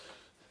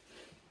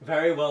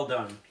 Very well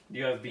done.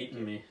 You have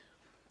beaten me.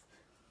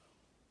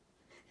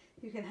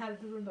 You can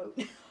have the remote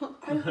now.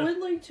 I would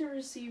like to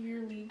receive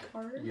your lead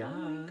card. Yes. Oh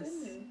my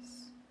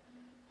goodness.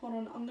 Hold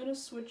on, I'm gonna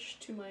switch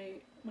to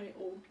my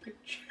old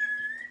picture.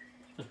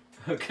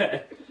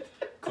 Okay.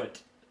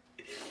 Quit.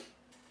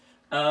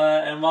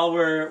 And while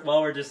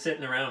we're just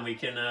sitting around, we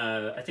can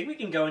I think we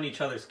can go in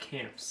each other's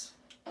camps.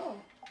 Oh.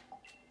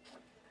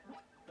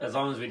 As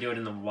long as we do it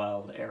in the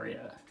wild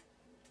area.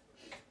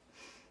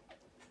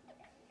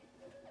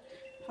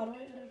 How do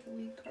I edit the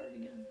lead card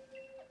again?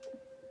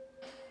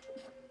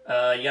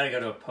 You gotta go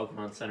to a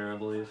Pokemon Center, I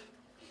believe.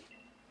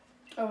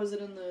 Oh, is it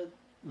in the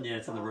Yeah,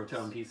 it's in the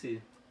Rotom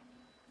PC.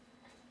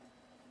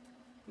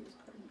 lead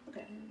card?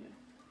 Okay, here we go.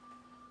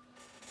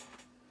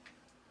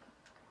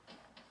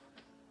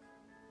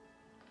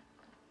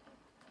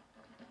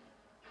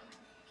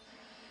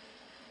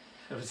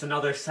 It was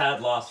another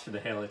sad loss for the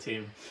Halo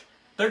team.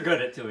 They're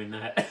good at doing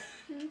that.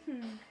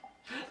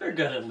 They're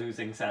good at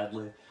losing,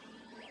 sadly.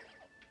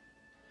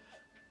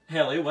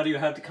 Haley, what do you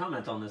have to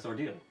comment on this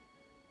ordeal?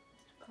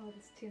 Call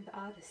this team the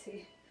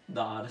Odyssey. The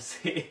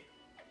Odyssey.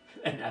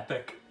 An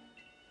epic.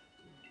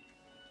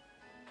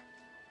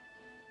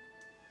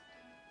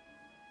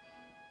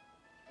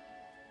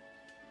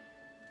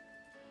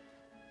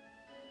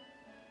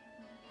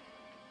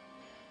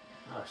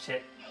 Oh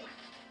shit.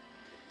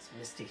 It's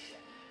misty.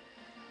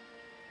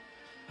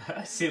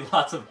 I see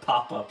lots of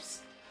pop-ups.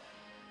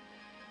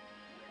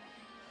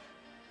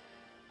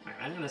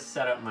 Alright, I'm gonna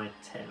set up my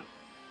tent.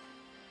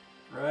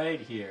 Right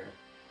here.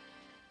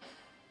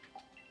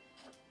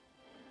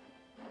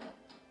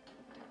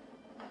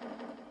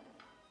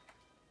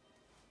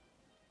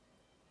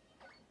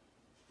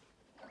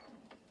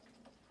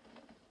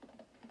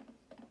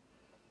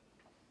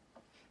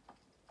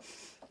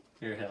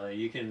 Here, Haley,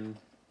 you can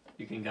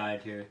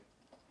guide here.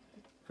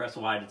 Press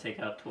Y to take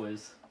out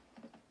toys.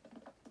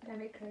 Can I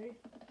make curry?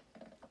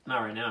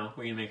 Not right now.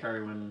 We can make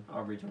her when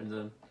Aubrey joins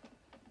in.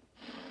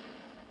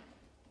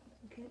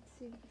 I can't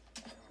see.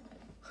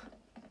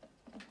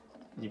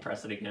 And you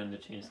press it again to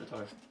change the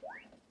toy.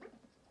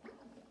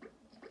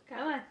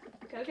 Come on.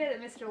 Go get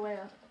it, Mr.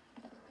 Whale.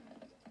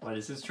 What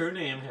is his true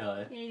name,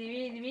 Haley?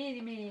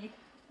 Me.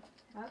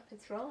 Oh,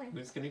 it's rolling.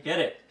 Who's gonna get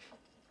it?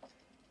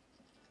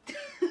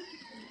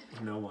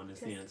 No one is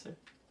the answer.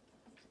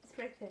 It's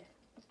right there.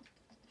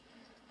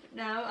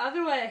 No,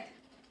 other way.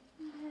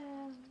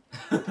 No.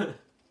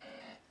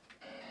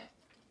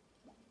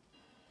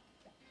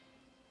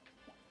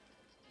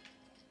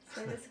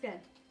 Say this again.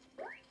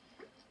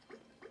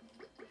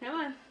 Come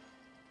on.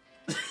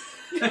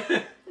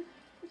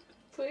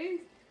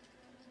 Please.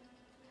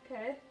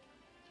 Okay.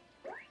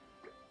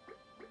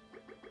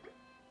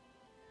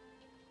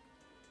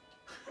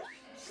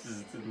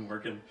 This isn't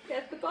working.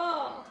 Get the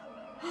ball.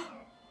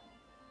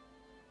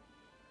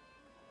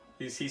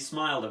 He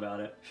smiled about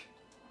it.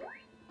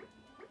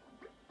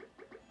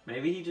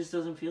 Maybe he just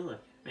doesn't feel it.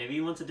 Maybe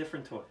he wants a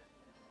different toy.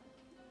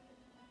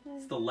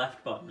 It's the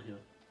left button here.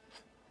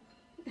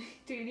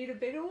 Do you need a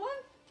bigger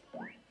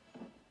one?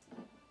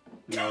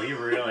 No, you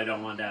really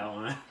don't want that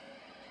one.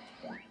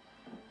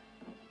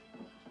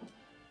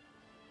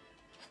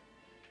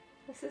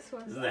 What's this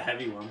one? This is the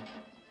heavy one.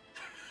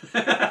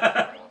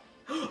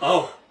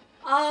 Oh!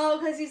 Oh,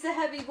 because he's a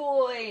heavy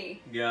boy.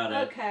 Got it.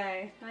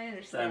 Okay, I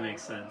understand. That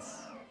makes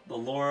sense. The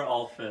lore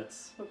all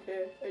fits.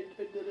 Okay, I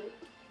did it.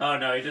 Oh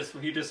no, he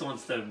just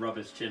wants to rub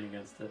his chin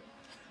against it.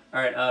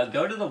 Alright,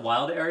 go to the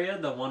wild area,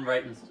 the one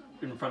right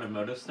in front of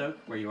Motostoke,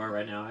 where you are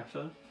right now,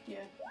 actually. Yeah.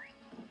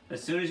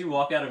 As soon as you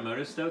walk out of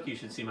Motostoke, you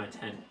should see my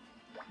tent.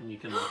 And you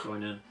can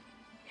join in.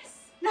 Yes.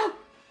 No!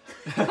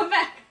 Come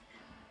back!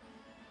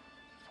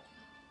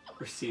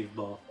 Receive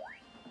ball.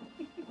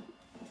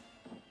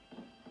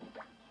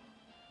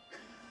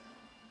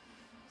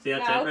 See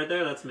that tent right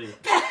there? That's me.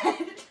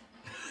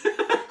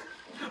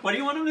 What do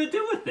you want him to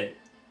do with it?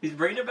 He's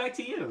bringing it back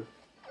to you.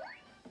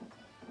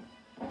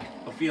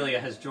 Ophelia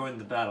has joined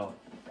the battle.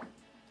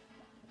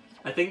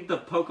 I think the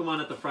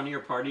Pokemon at the front of your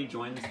party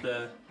joins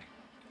the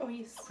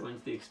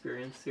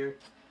experience here.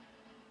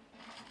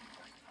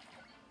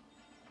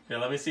 Yeah,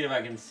 let me see if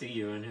I can see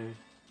you in here.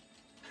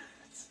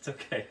 It's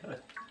okay.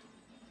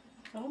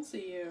 I don't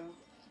see you.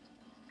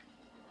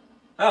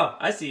 Oh,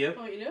 I see you.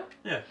 Oh, you do?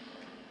 Yeah.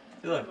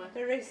 See, look.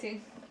 They're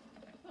racing.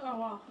 Oh,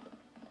 wow.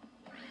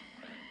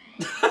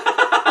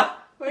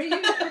 Where are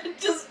you?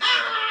 Just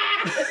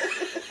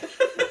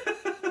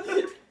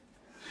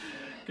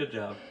Good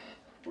job.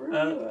 Where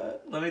are you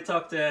at? Let me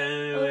talk to.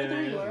 Oh,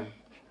 there you are.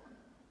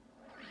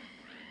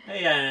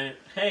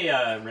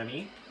 Hey,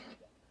 Remy.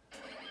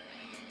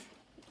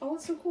 Oh,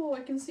 it's so cool.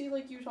 I can see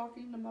like you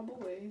talking to my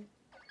boy.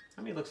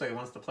 I mean, it looks like he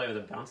wants to play with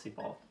a bouncy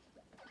ball.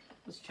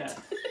 Let's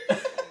chat.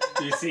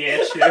 Do you see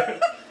it,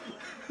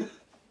 Chu?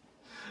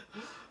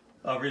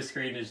 Over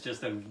screen is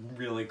just a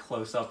really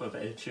close up of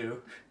Ichu.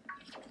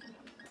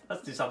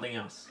 Let's do something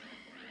else.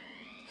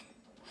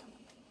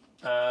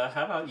 How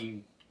about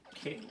you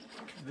kick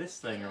this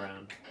thing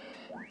around?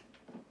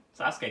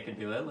 Sasuke could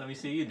do it. Let me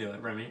see you do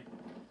it, Remy.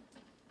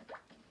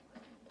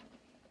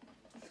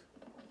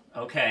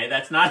 Okay,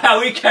 that's not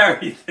how we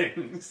carry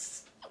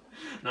things.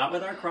 Not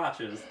with our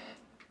crotches.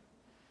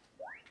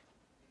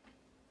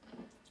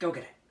 Go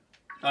get it.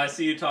 Oh, I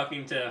see you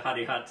talking to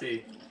Hati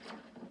Hati.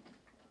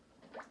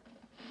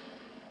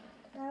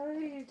 How are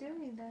you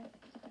doing that?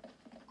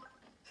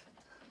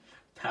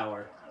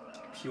 Power.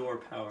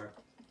 Pure power.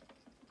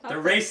 Okay. They're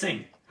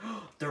racing!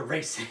 They're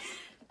racing!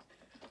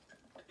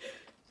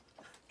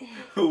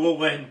 Who will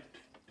win?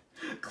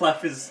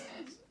 Clef is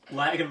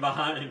lagging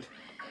behind.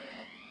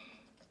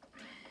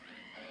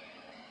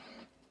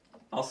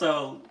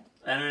 Also,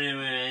 I don't know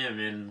where I am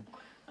in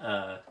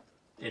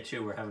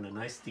Ichu. We're having a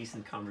nice,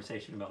 decent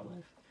conversation about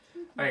life.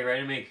 Alright,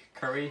 ready to make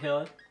curry,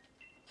 Hilla?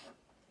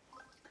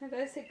 I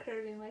gotta say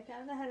Kirby, Mike. I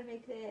don't know how to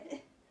make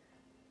that.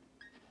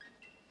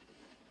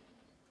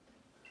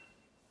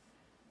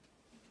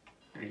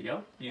 There you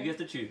go. You get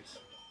to choose.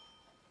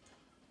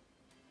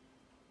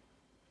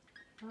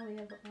 Oh, we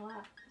have a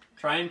lot.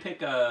 Try and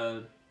pick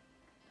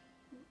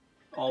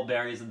all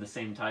berries of the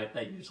same type.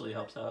 That usually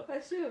helps out.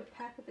 Let's do a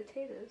pack of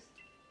potatoes.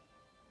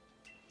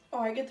 Oh,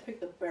 I get to pick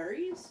the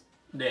berries?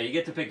 Yeah, you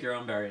get to pick your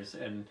own berries,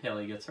 and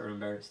Haley gets her own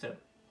berries too.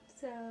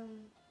 So...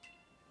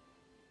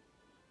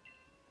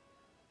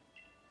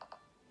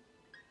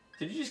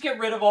 Did you just get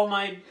rid of all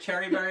my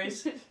cherry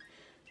berries?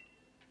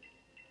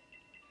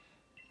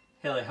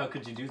 Haley, how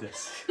could you do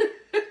this?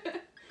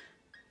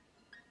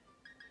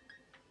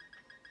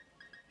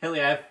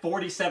 Haley, I have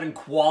 47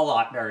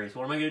 Qualot berries.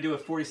 What am I going to do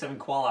with 47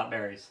 Qualot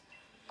berries?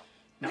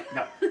 No,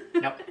 no,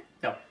 no,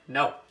 no,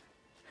 no.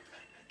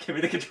 Give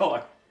me the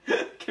controller.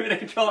 Give me the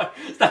controller.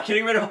 Stop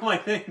getting rid of all my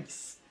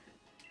things.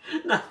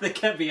 Nothing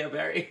can be a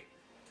berry.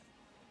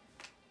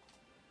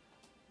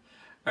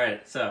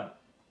 Alright, so.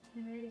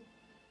 I'm ready.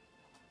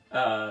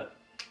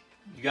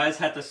 You guys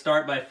had to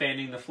start by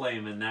fanning the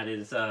flame, and that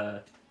is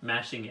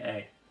mashing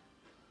A.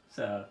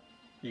 So,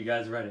 you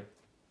guys ready?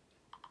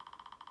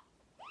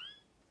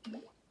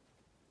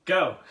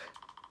 Go!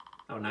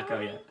 Oh, not go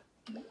yet.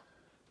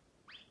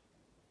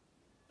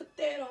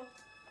 Potato.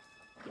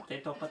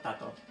 Potato,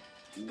 potato.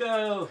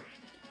 Go!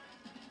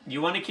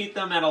 You want to keep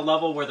them at a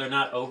level where they're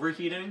not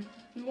overheating?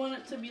 You want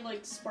it to be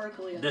like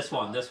sparkly. This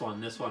one is...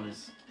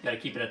 You gotta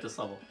keep it at this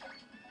level.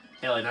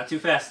 Haley, not too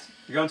fast.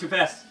 You're going too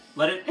fast.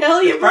 Let it...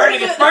 Haley, it's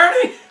burning! It's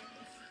burning!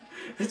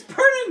 It's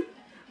burning!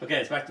 Okay,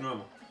 it's back to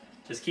normal.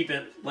 Just keep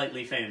it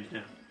lightly fanned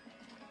now.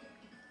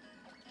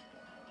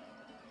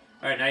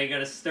 Alright, now you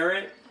gotta stir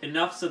it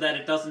enough so that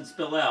it doesn't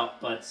spill out,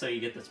 but so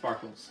you get the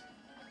sparkles.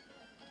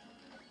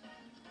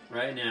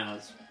 Right now,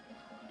 it's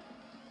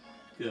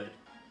good.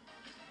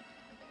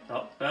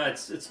 Oh,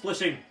 it's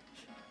splishing.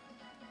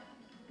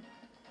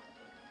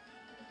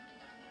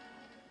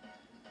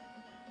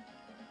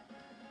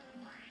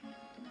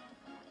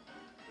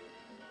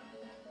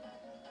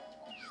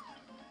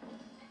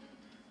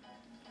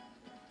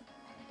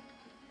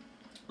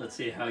 Let's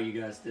see how you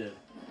guys did.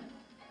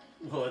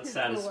 Will it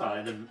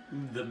satisfy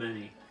the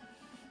many?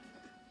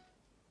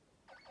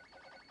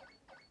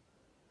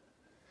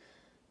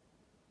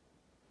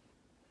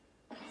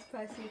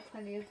 Spicy,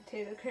 plenty of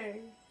potato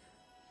curry.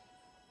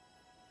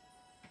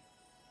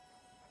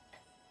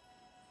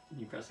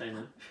 You press A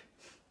now.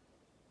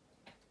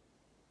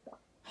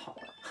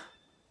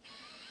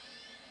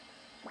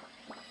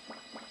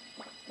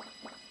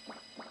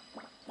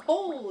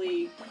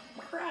 Holy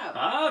crap.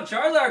 Oh,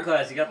 Charizard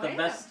class. You got the Oh, yeah.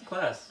 best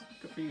class.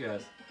 Good for you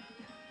guys.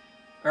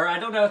 Or I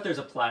don't know if there's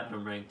a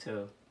platinum rank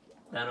too.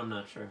 That I'm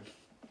not sure.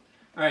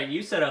 All right,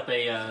 you set up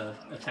a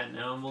tent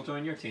now, and we'll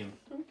join your team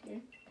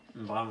Okay.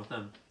 and bond with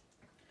them.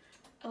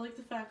 I like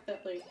the fact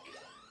that, like,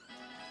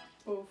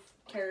 both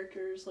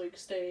characters, like,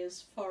 stay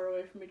as far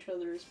away from each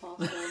other as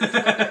possible. Just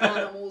let the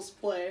animals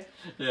play.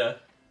 Yeah.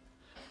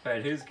 All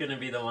right, who's gonna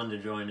be the one to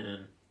join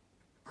in?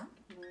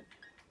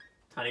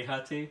 Honey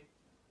Hati?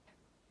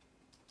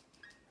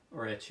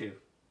 Or Echu?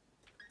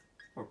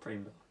 Or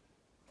Primbo?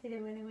 Wait.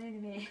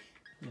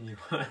 You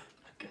want?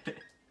 Okay.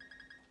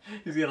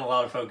 He's getting a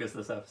lot of focus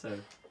this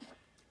episode.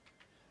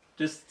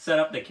 Just set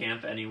up the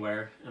camp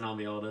anywhere, and I'll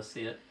be able to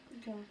see it.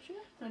 Gotcha.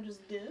 I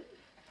just did.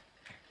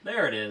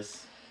 There it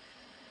is.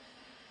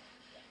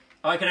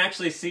 Oh, I can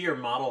actually see your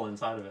model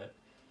inside of it.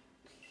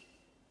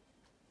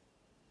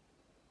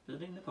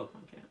 Visiting the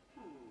Pokemon camp.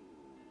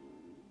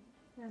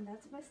 And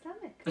that's my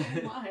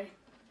stomach. Why?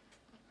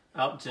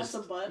 Oh, just That's a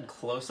butt.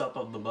 close up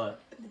of the butt.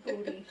 The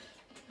booty.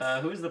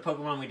 Who's the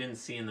Pokemon we didn't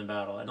see in the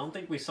battle? I don't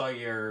think we saw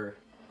your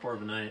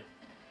Corviknight.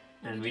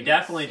 And we didn't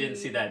definitely didn't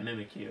see- see that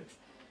Mimikyu.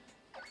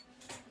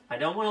 I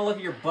don't want to look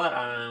at your butt,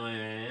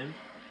 man.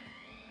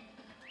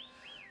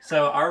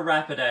 So our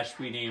Rapidash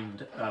we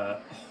named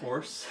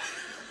Horse.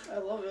 I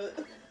love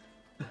it.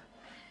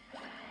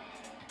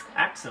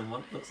 Axum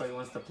looks like he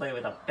wants to play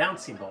with a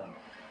bouncy ball.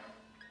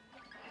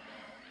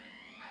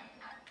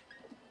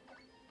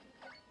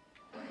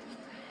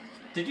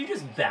 Did you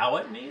just bow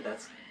at me?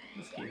 That's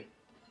cute.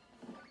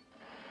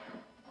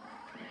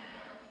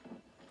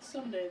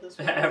 Someday this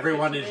will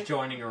Everyone is eventually-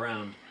 joining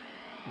around.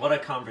 What a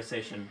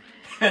conversation.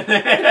 Hey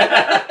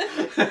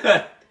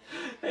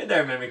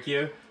there,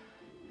 Mimikyu.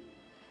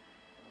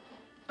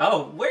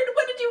 Oh, when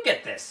did you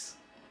get this?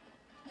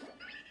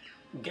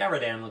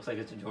 Garadan looks like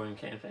it's enjoying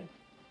camping.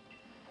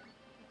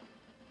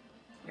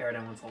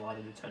 Garadan wants a lot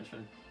of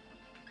attention.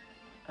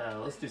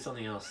 Let's do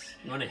something else.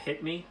 You want to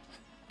hit me?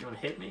 You want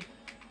to hit me?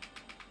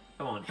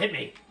 Come on, hit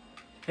me!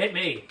 Hit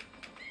me!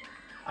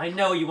 I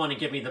know you want to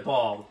give me the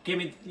ball. Give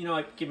me, you know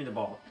what? Give me the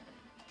ball.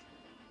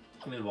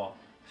 Give me the ball.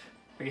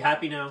 Are you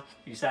happy now? Are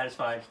you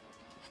satisfied?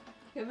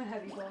 Give him a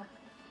heavy ball.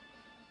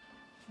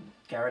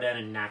 Garadan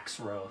and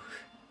Naxro.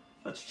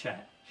 Let's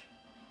chat.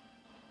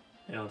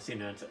 They don't seem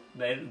to.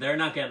 They're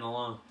not getting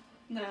along.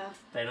 Nah.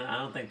 They don't. I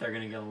don't think they're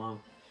gonna get along.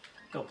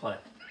 Go play.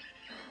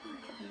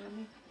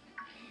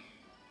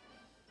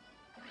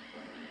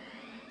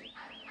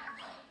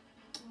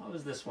 What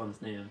was this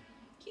one's name?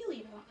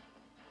 Keelita.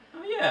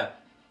 Oh yeah.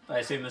 I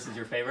assume this is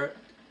your favorite.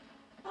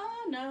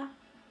 Nah.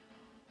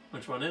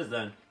 Which one is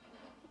then?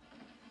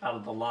 Out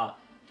of the lot.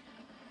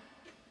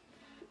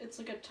 It's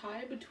like a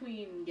tie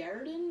between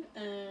Gyarados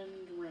and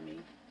Remy,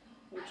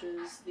 which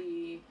is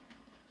the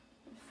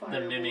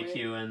fire The boy.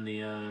 Mimikyu and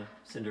the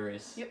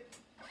Cinderace. Yep.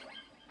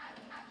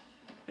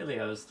 Really,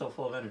 I was still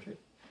full of energy.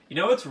 You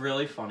know what's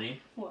really funny?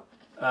 What?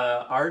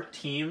 Our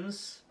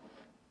teams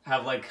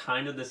have like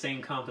kind of the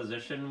same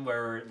composition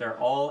where they're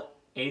all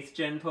 8th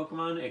gen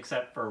Pokemon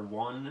except for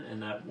one, and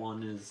that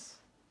one is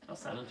a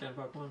 7th gen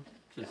Pokemon.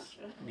 Which is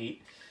Gotcha.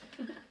 neat.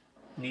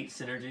 Neat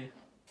synergy.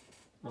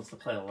 Wants to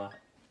play a lot.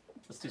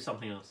 Let's do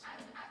something else.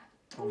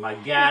 Oh my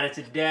god, it's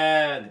a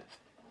dog!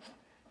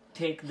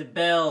 Take the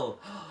bell!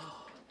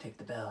 Take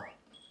the bell.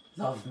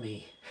 Love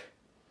me.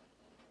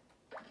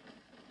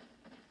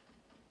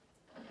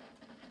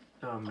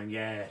 Oh my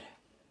god.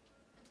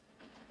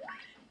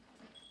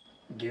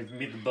 Give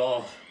me the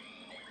ball.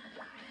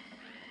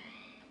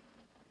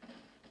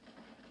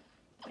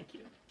 Thank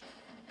you.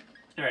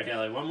 Alright,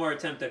 Haley, one more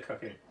attempt at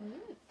cooking.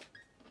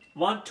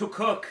 Want to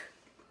cook?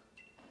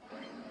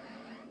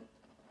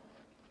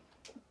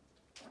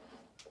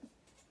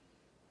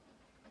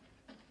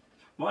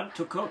 Want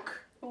to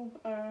cook? Oh,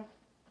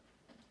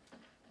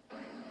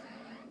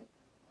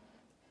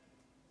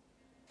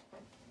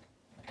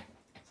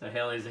 So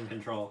Haley's in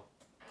control.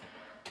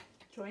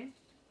 Join?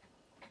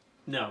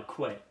 No,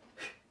 quit.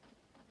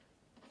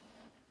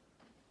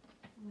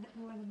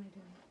 What am I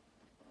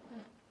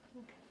doing?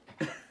 Oh,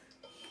 okay.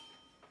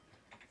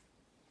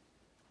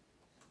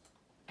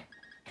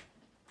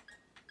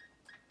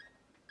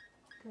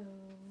 Go.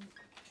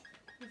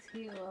 Let's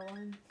heal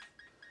one.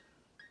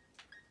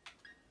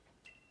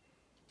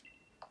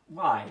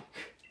 Why?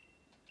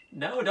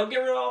 No, don't get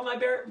rid of all my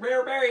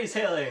rare berries,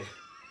 Haley.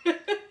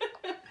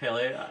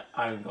 Haley,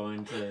 I'm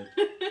going to...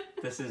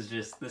 This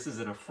is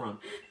an affront.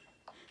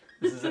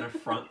 This is an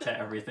affront to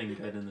everything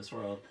good in this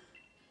world.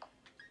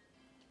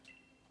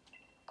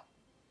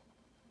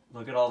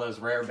 Look at all those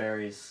rare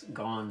berries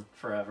gone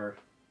forever.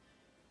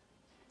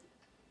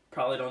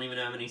 Probably don't even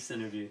have any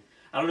synergy.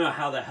 I don't know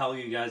how the hell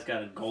you guys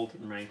got a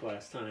golden rank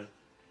last time.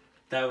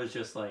 That was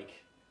just like...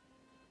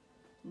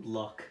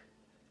 luck.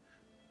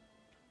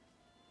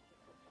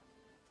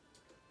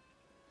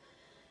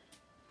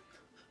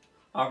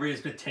 Aubrey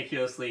is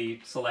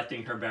meticulously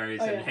selecting her berries,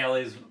 Oh, and yeah.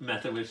 Haley's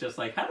method was just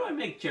like, how do I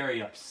make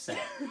Jerry upset?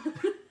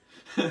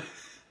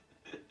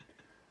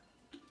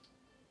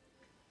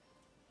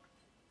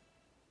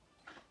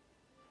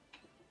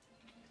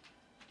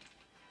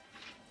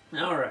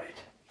 Alright.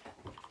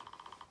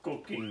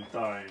 Cooking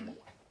time.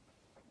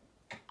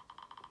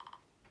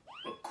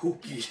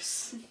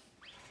 Cookies.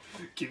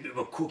 Give me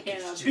my cookies,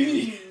 Can of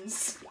Jimmy.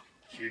 beans.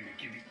 Jimmy,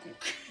 give me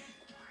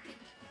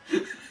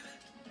cookies.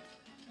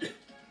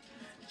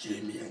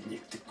 Jimmy, I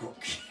need the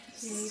cookies.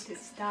 You need to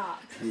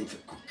stop. I need the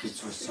cookies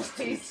for Please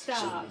sustenance,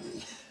 stop.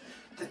 Jimmy.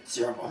 The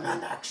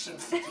German action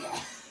figure.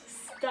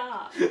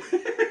 Stop.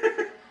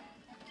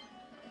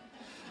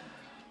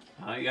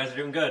 Oh, you guys are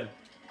doing good.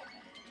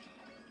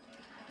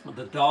 Well,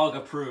 the dog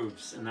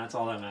approves, and that's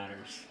all that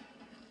matters.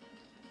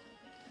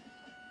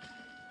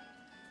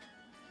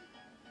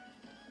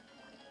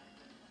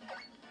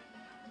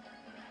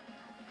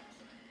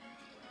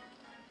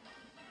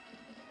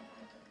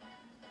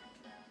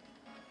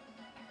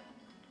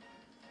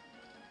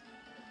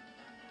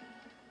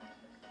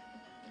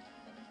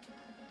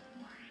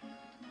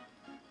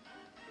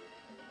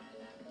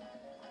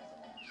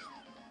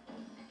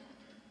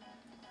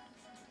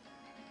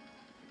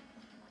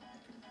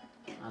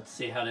 Let's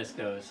see how this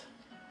goes.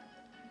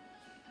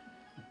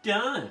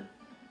 Done!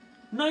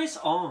 Nice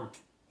on!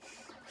 I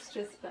was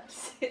just about to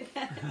say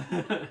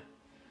that.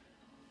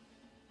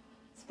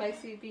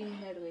 Spicy bean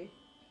medley.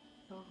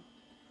 Oh.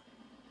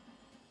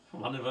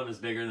 One of them is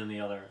bigger than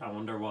the other. I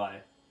wonder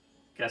why.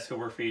 Guess who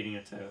we're feeding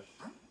it to.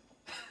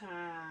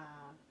 Ah.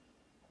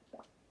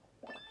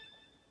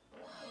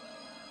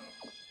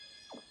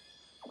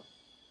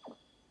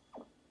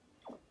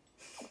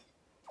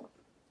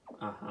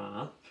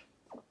 Uh-huh.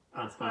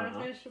 Want to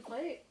finish the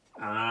plate?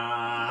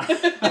 Ah.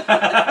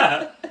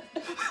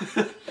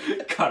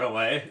 Cut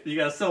away. You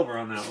got silver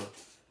on that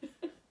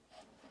one.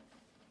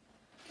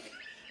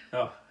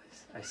 Oh,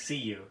 I see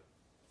you.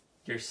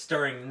 You're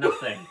stirring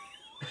nothing.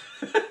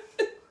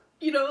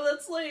 You know,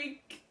 that's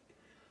like...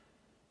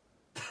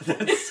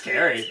 That's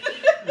scary.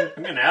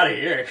 I'm getting out of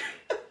here.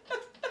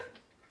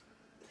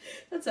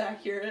 That's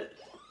accurate.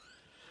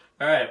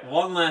 Alright,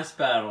 one last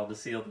battle to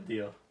seal the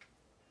deal.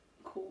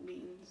 Cool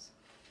beans.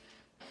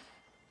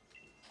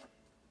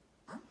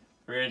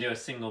 We're gonna do a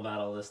single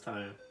battle this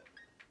time.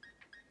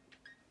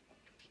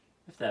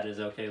 If that is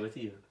okay with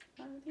you.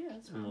 Yeah,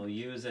 it's And we'll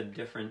use a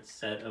different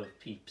set of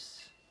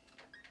peeps.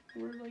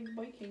 We're like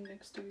biking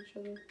next to each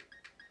other.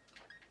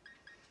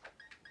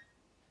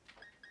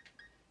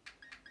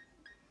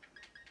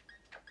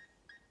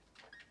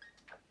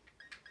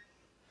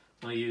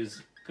 We'll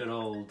use good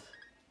old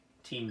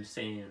Team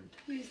Sand.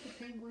 Use the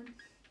penguin.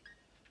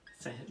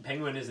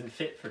 Penguin isn't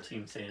fit for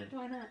Team Sand.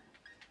 Why not?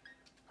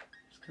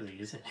 Just because he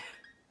isn't.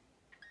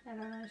 I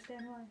don't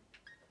understand why.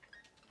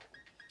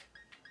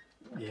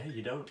 Yeah,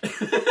 you don't.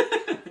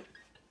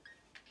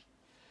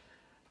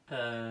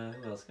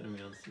 Who else gonna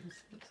be on Team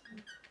Sand?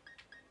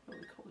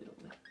 Probably Coley.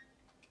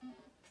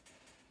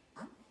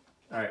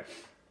 Alright,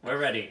 we're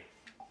ready.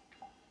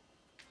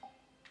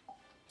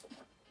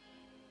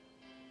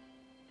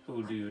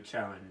 Who do you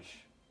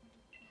challenge?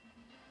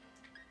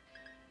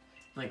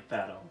 Like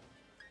battle.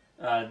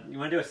 You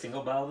want to do a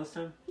single battle this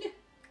time? Yeah.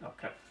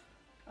 Okay.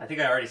 I think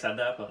I already said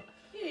that, but...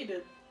 Yeah, you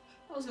did.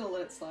 I was gonna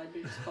let it slide, but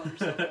you just called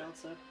yourself out,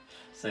 so...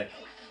 Sick.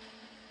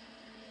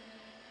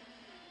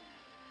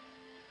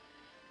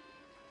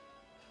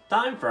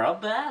 Time for a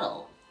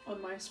battle! On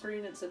my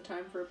screen, it said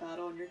time for a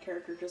battle, and your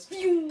character just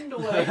fumed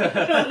away. I was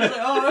like,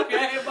 oh,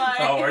 okay, bye.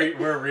 Oh,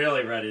 we're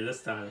really ready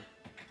this time.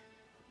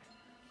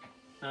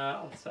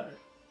 I'll start.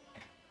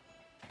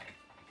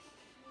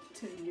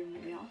 Didn't give me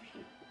the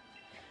option.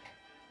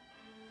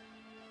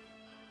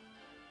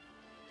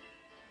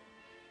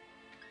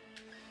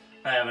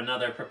 I have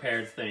another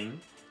prepared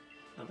thing.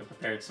 Another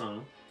prepared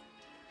song.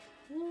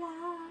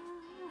 La.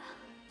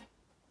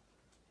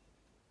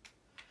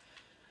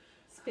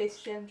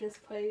 Space Jam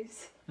just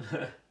plays.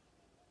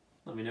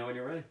 Let me know when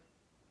you're ready.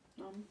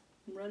 I'm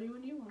ready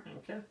when you are.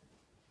 Okay.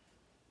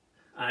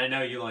 I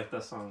know you like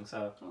this song,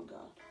 so... Oh, God.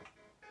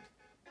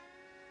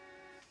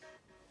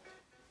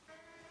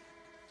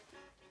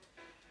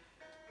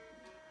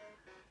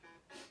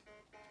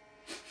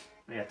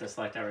 We have to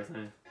select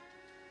everything.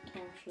 Oh,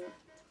 shit.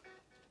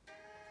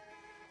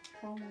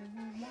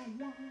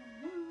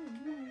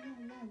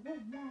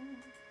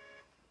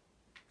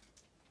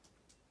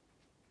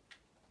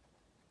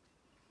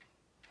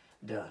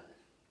 Done.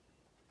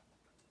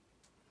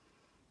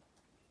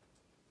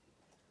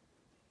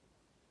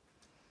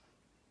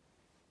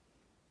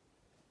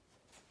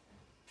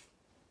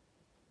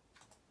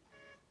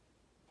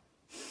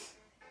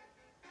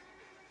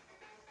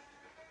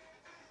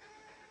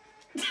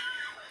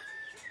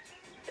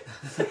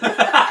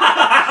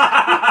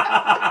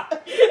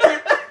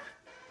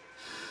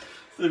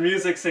 The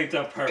music synced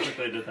up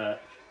perfectly to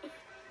that.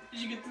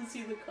 Did you get to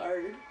see the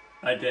card?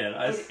 I did.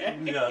 Okay.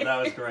 Yeah,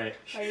 that was great.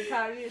 Are you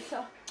proud of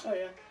yourself? Oh,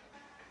 yeah.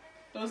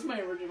 That was my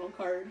original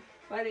card.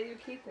 Why did you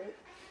keep it?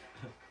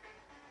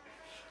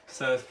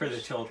 So it's for the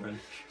children.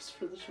 Just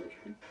for the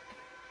children.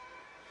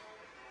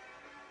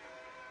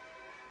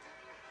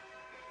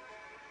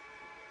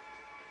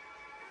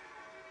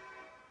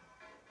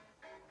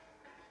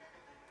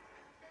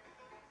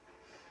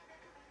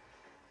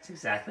 It's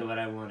exactly what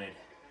I wanted.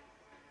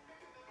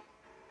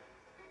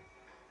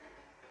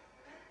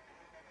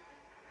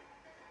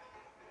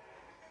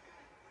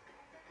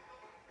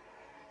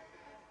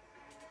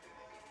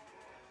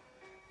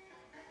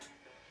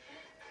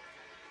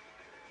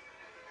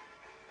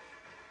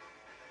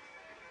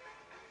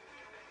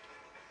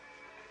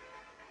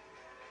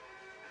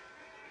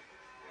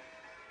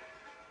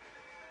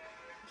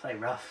 Play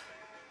rough.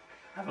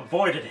 I've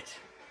avoided it.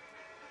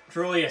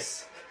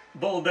 Julius,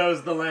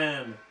 bulldoze the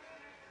land.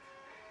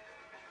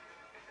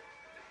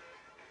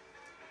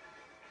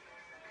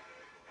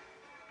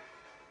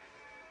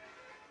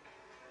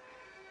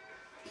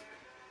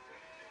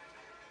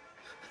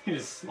 He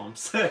just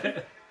slumps.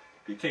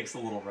 He takes a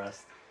little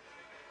rest.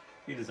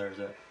 He deserves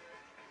it.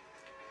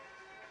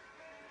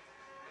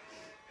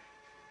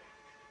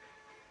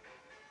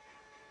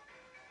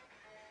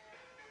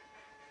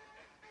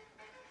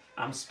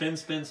 I'm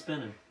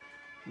spinning.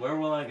 Where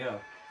will I go?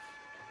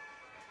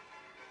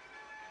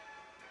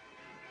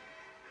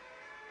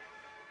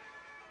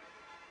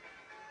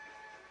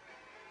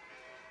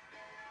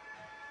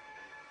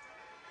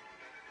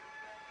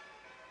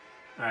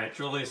 Alright,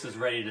 Julius is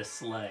ready to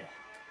slay.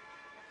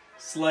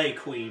 Slay,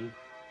 queen.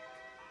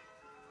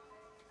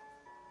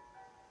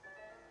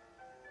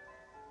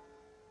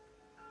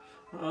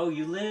 Oh,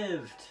 you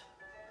lived.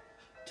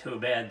 Too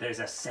bad there's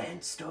a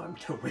sandstorm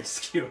to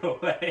whisk you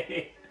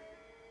away.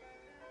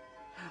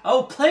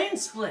 Oh, plane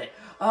split!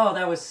 Oh,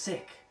 that was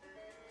sick.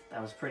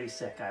 That was pretty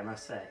sick, I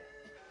must say.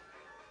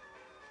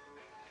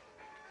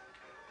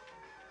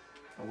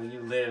 Or will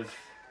you live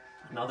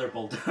another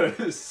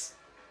bulldoze?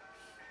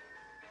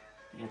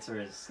 The answer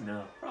is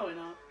no. Probably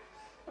not.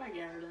 Bye,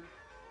 Garrison.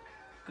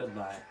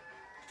 Goodbye.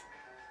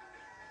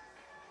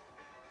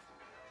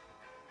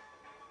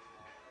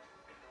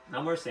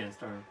 No more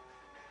sandstorm.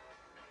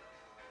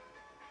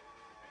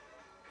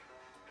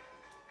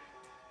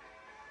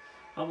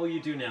 What will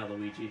you do now,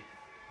 Luigi?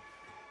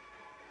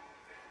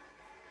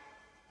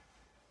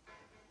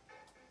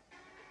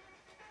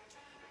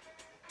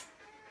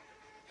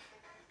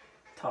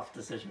 Tough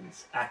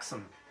decisions.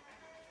 Axum.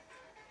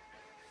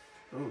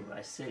 Ooh,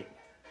 I see.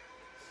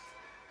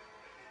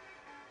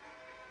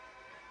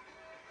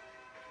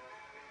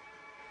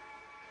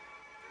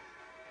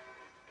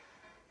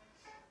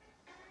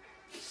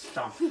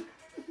 Stomp.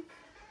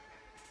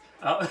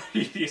 Oh,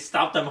 you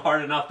stomped him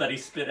hard enough that he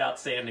spit out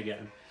sand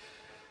again.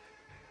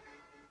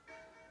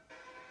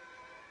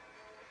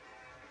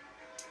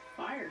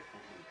 Fire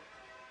Fang.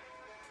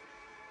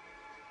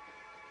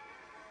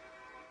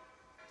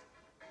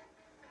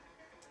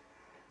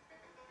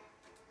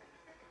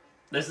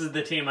 This is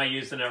the team I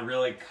used in a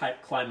really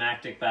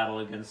climactic battle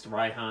against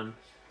Raihan,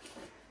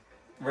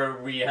 where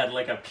we had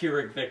like a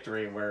Pyrrhic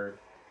victory where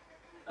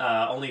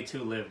only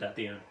 2 lived at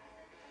the end.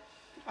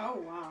 Oh,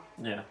 wow.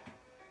 Yeah.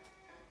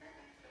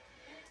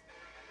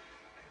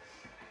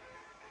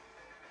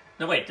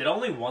 No, wait, did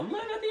only 1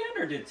 live at the end,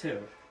 or did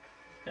 2?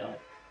 Yeah.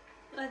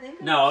 I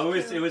think No,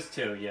 was it was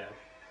 2, yeah.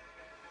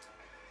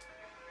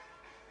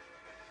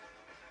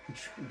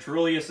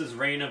 Julius's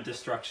reign of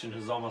destruction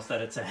is almost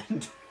at its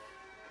end.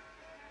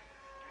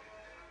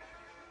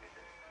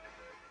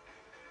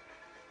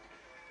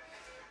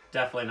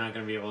 Definitely not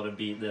going to be able to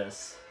beat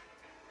this.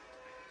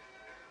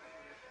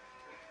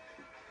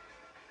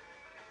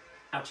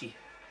 Ouchie.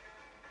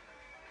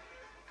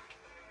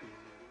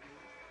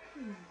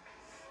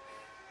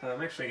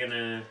 I'm actually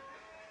gonna...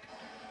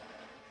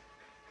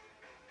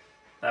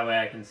 That way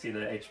I can see the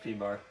HP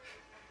bar.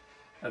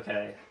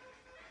 Okay.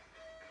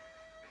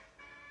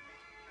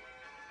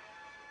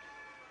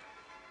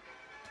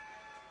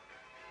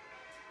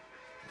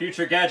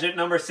 Future gadget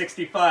number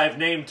 65,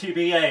 name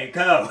TBA,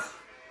 go!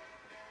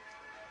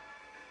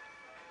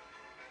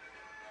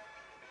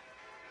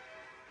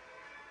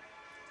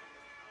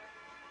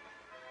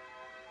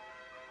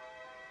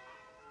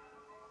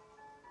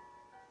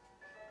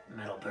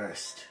 Metal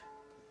Burst.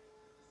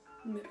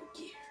 Metal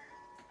Gear.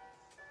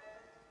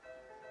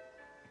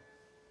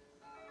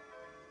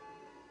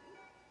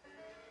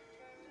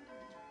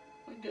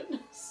 My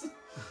goodness.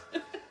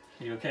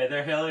 You okay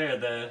there, Haley? Are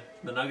the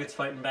Nuggets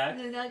fighting back?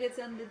 The Nuggets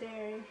and the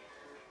dairy.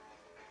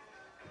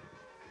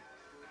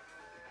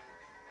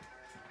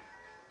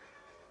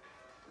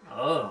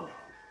 Oh,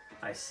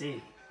 I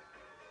see.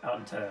 Out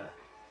into...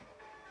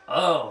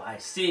 Oh, I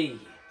see.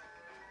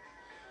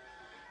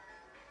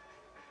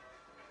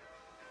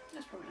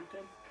 That's probably not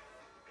good.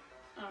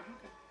 Oh,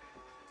 okay.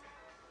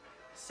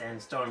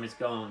 Sandstorm is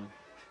gone.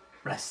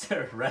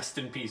 Rest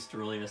in peace,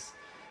 Julius.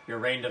 Your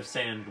reign of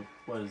sand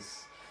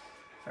was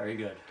very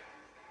good.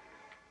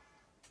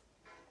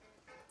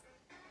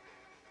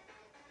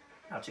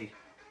 Ouchie.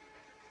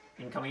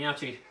 Incoming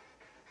ouchie.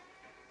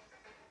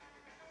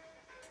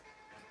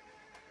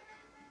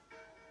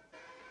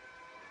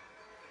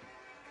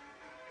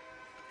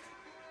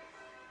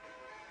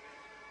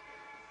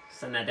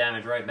 Send that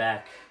damage right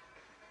back.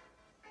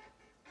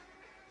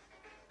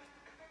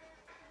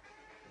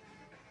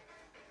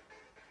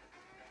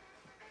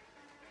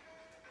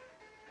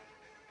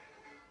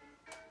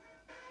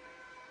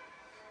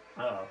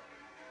 Uh-oh.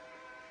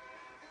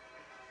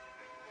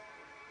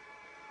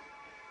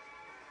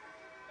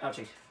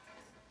 Ouchie.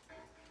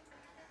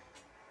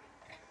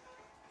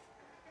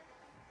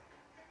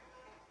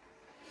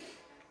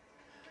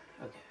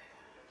 Okay.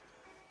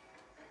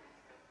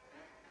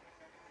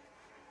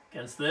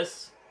 Against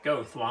this,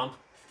 go, Thwomp.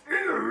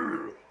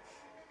 Oh,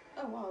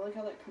 wow, look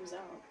how that comes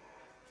out.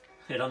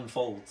 It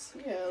unfolds.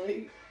 Yeah,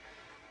 like...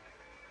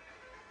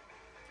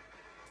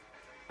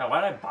 Oh,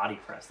 why did I body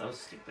press? That was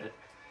stupid.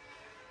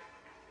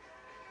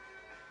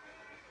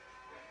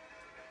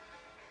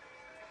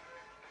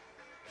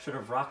 Should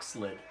have rock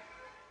slid.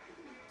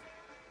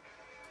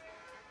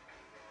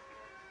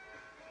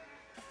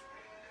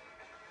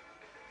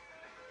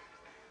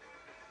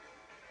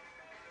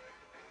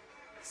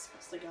 This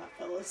must have got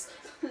fellas.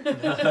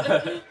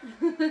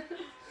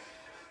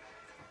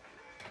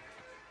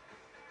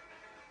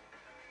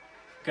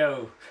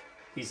 Go.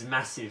 He's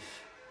massive.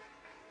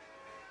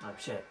 Oh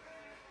shit.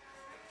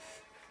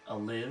 A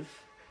live?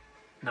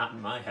 Not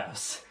in my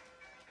house.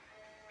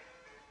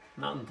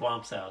 Not in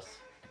Thwomp's house.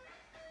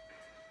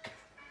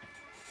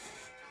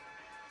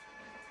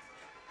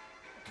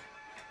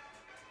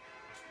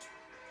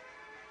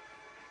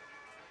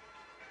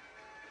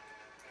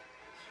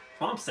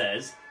 Thwomp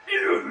says,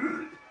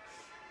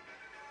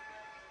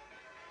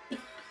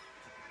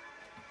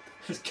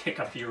 just kick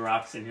a few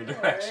rocks in your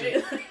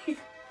direction. Alright.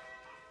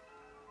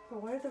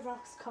 But where do the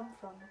rocks come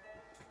from?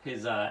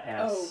 His Oh,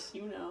 ass.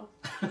 you know.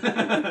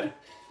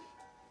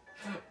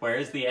 Where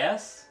is the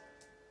ass?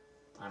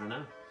 I don't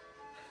know.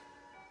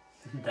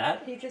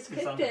 That He just is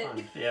kicked undefined.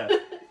 it. Yeah.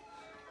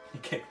 He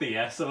kicked the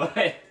ass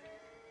away.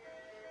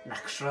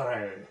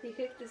 He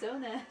kicked his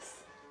own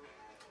ass.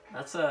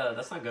 That's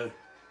not good.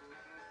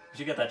 You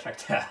should get that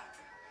checked out.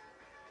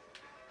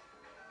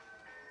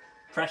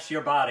 Press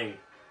your body.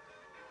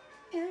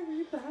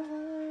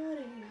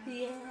 Everybody.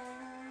 Yeah.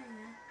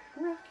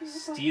 Rock your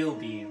Steel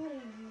body. beam.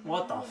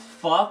 What the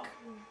fuck?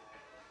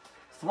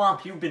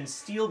 Thwomp, you've been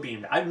steel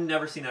beamed. I've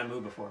never seen that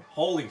move before.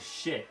 Holy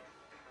shit.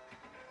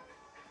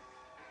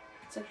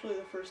 It's actually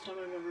the first time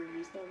I've ever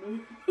used that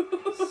move.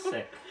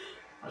 Sick.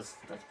 That's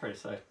pretty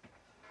sick.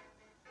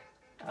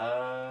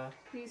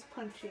 He's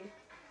punchy.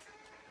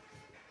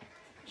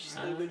 Just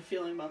got a good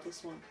feeling about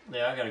this one.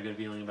 Yeah, I got a good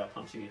feeling about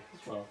Punchy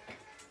as well.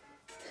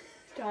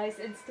 Dies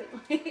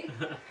instantly.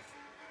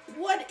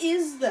 What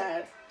is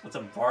that? It's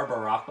a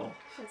Barbarackle.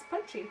 It's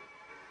punchy.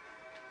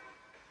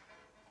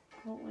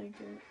 I don't like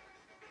it.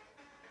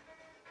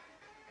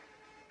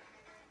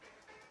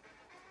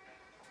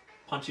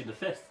 Punchy the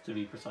fifth, to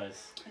be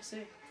precise. I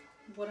see.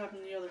 What happened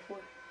to the other four?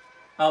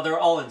 Oh, they're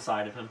all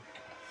inside of him.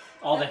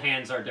 All the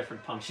hands are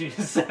different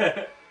punchies.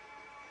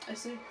 I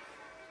see.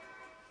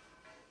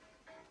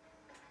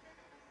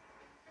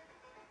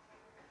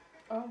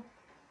 Oh.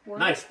 Worm?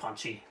 Nice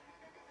Punchy.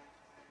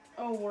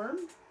 Oh, worm?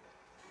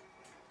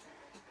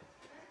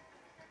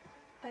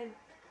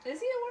 Is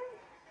he a worm?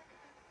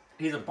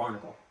 He's a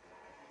barnacle.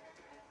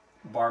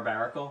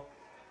 Barbaracle.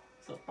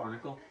 So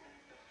barnacle.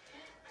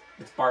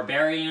 It's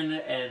Barbarian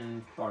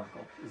and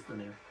Barnacle is the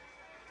name.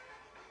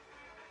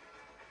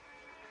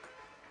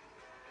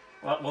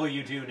 What will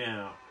you do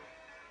now?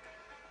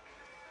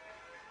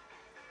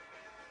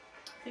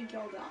 I think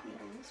y'all got me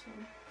on this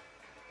one.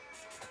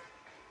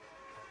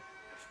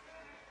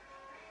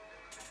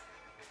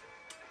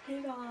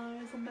 Hey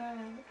guys, I'm back.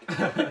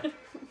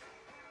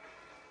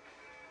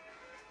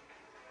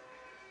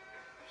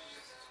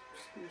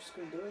 I'm just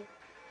gonna do it.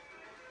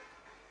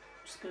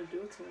 I'm just gonna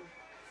do it to him.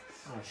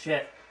 Oh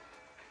shit.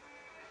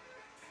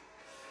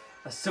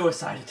 A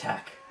suicide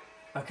attack.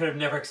 I could have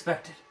never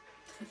expected.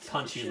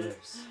 Punchy Shit.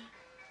 lives.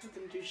 It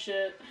didn't do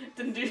shit. It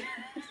didn't do.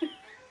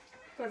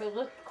 But it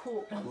looked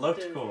cool. It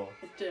looked did. cool.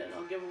 It did.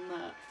 I'll give him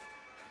that.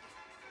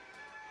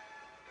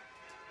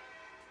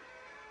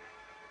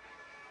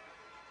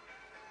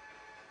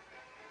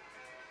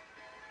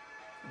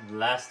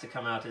 Last to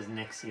come out is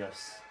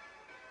Nexios.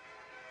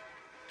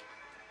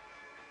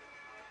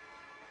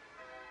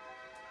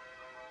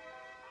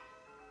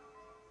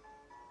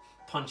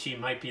 Punchy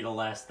might be the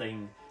last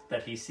thing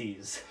that he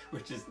sees,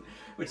 which is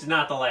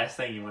not the last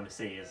thing you want to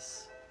see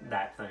is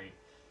that thing.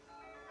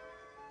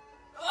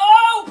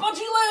 Oh,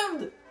 Punchy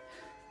lived!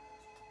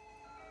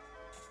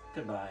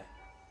 Goodbye.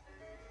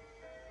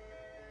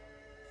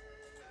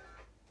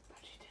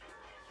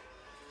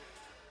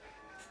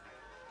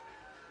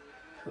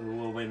 Who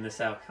will win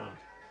this outcome?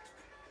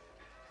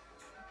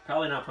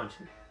 Probably not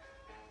Punchy.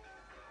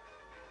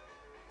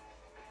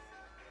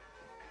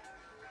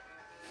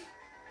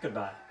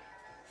 Goodbye.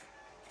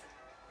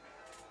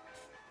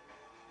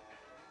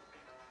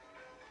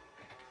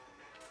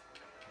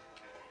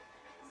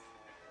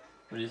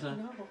 What do you say?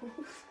 No.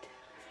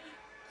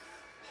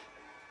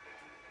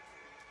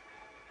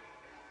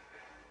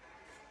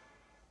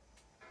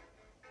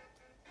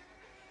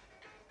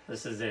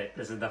 This is it.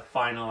 This is the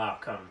final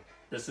outcome.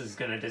 This is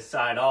gonna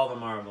decide all the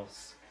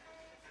marbles.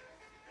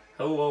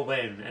 Who will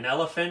win? An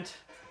elephant?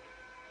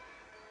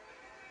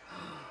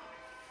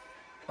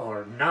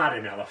 Or not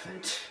an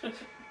elephant?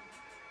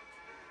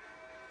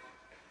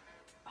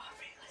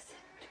 Aubrey,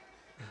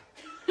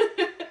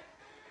 listen.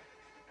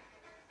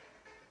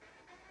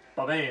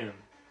 Ba-bam.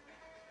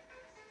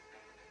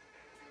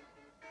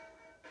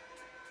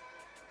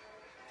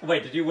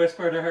 Wait, did you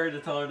whisper to her to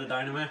tell her to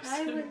Dynamax?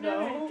 I would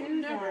No, never do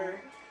never.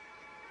 that.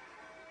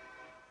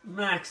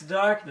 Max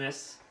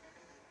Darkness.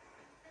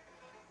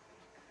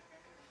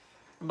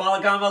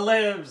 Balagama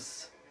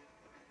lives!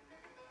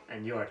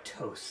 And you're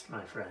toast,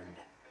 my friend.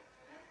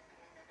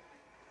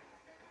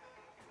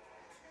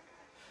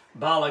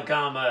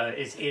 Balagama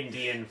is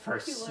Indian for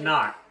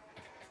snot.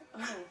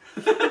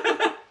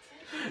 Oh.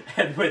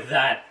 And with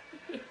that,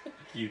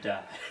 you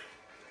die.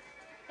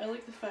 I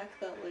like the fact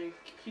that, like,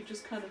 he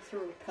just kind of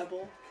threw a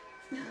pebble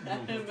at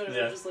him, and it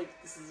Yeah. was just like,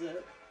 this is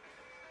it.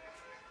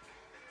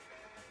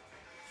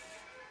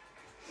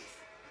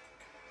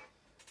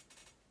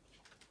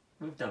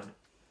 We've done it.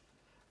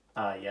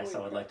 Yes, I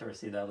would like to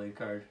receive that lead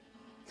card.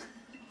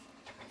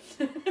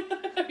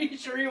 Are you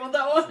sure you want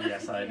that one?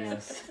 Yes, I do.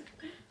 Yes.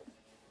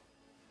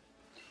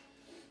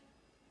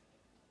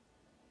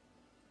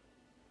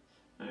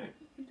 Alright,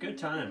 good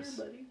times.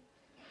 Here, buddy.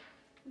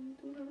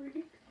 Over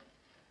here.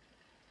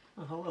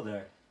 Oh, hello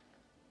there.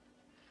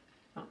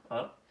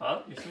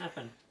 Oh, you're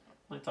snapping.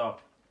 Let's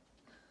talk.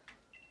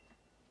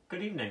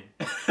 Good evening.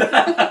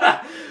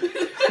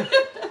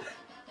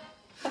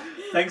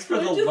 Thanks for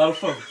the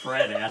loaf of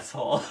bread,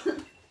 asshole. Why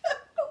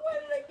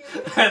did I give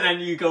you And then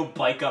you go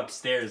bike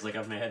upstairs like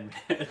a madman.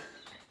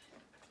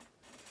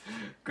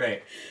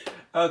 Great.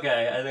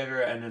 Okay, I think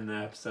we're ending the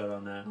episode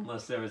on that,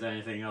 unless there was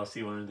anything else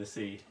you wanted to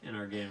see in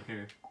our game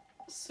here.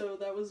 So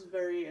that was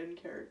very in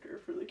character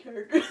for the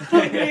character.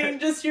 I mean,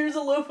 just here's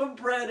a loaf of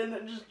bread and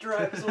it just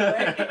drives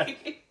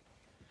away.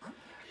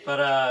 But,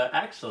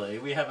 actually,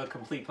 we have a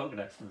complete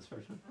Pokedex in this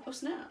version. Oh,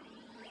 snap.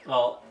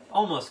 Well,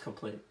 almost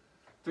complete.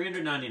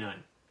 399.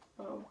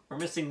 Oh. We're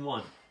missing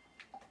one.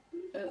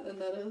 And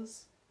that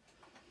is?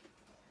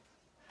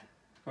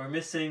 We're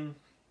missing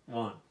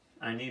one.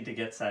 I need to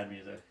get sad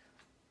music.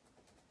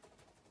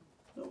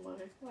 Oh my.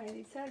 Why I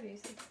need sad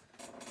music?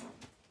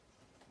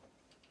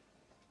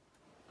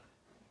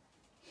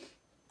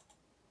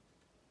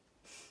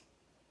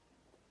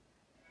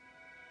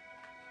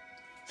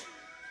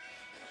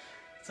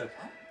 It's okay.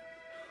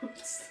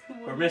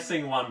 We're What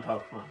missing one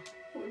Pokemon.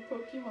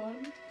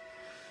 Pokemon?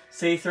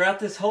 See, throughout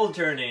this whole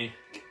journey,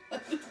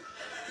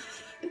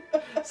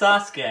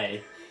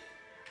 Sasuke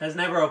has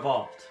never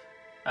evolved.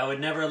 I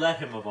would never let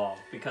him evolve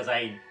because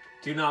I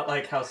do not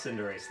like how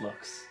Cinderace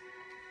looks.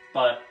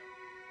 But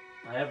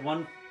I have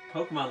one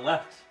Pokemon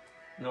left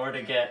in order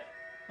to get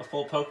a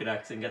full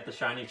Pokedex and get the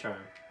Shiny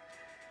Charm.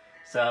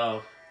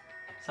 So,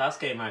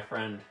 Sasuke, my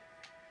friend,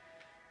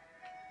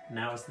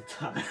 now is the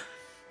time.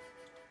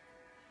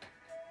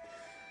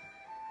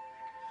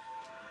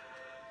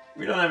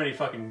 We don't have any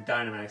fucking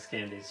Dynamax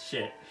candies.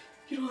 Shit.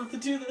 You don't have to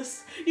do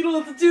this. You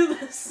don't have to do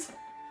this.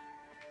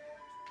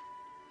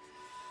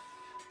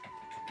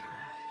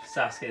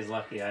 Sasuke's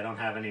lucky I don't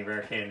have any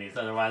rare candies,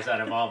 otherwise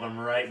I'd evolve him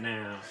right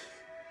now.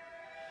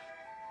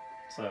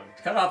 So,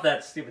 cut off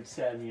that stupid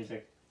sad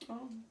music.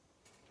 Oh.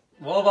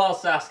 We'll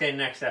evolve Sasuke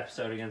next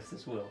episode against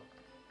his will.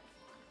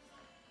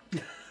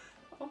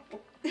 Oh.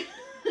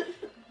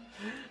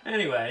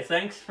 Anyway,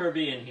 thanks for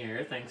being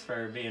here. Thanks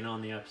for being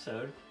on the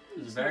episode.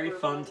 It was a very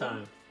fun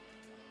time.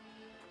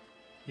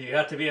 You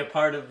got to be a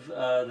part of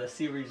the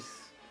series,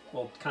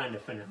 well, kind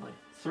of finale.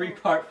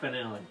 3-part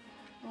finale.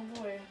 Oh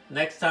boy.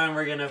 Next time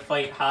we're gonna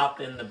fight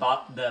Hop in the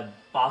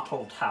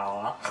Bottle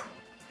Tower.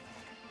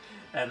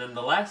 And then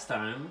the last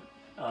time,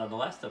 the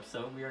last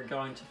episode, we are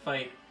going to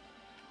fight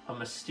a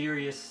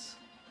mysterious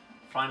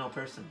final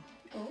person.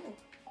 Oh.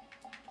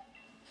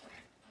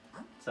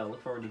 So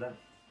look forward to that.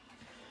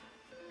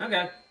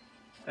 Okay.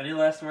 Any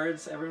last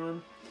words,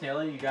 everyone?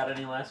 Haley, you got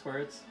any last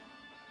words?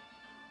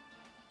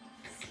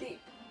 Sleep.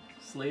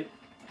 Sleep?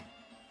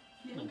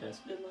 Yeah, Okay. that's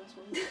a good last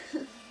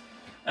one.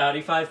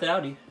 Audi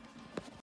 5000.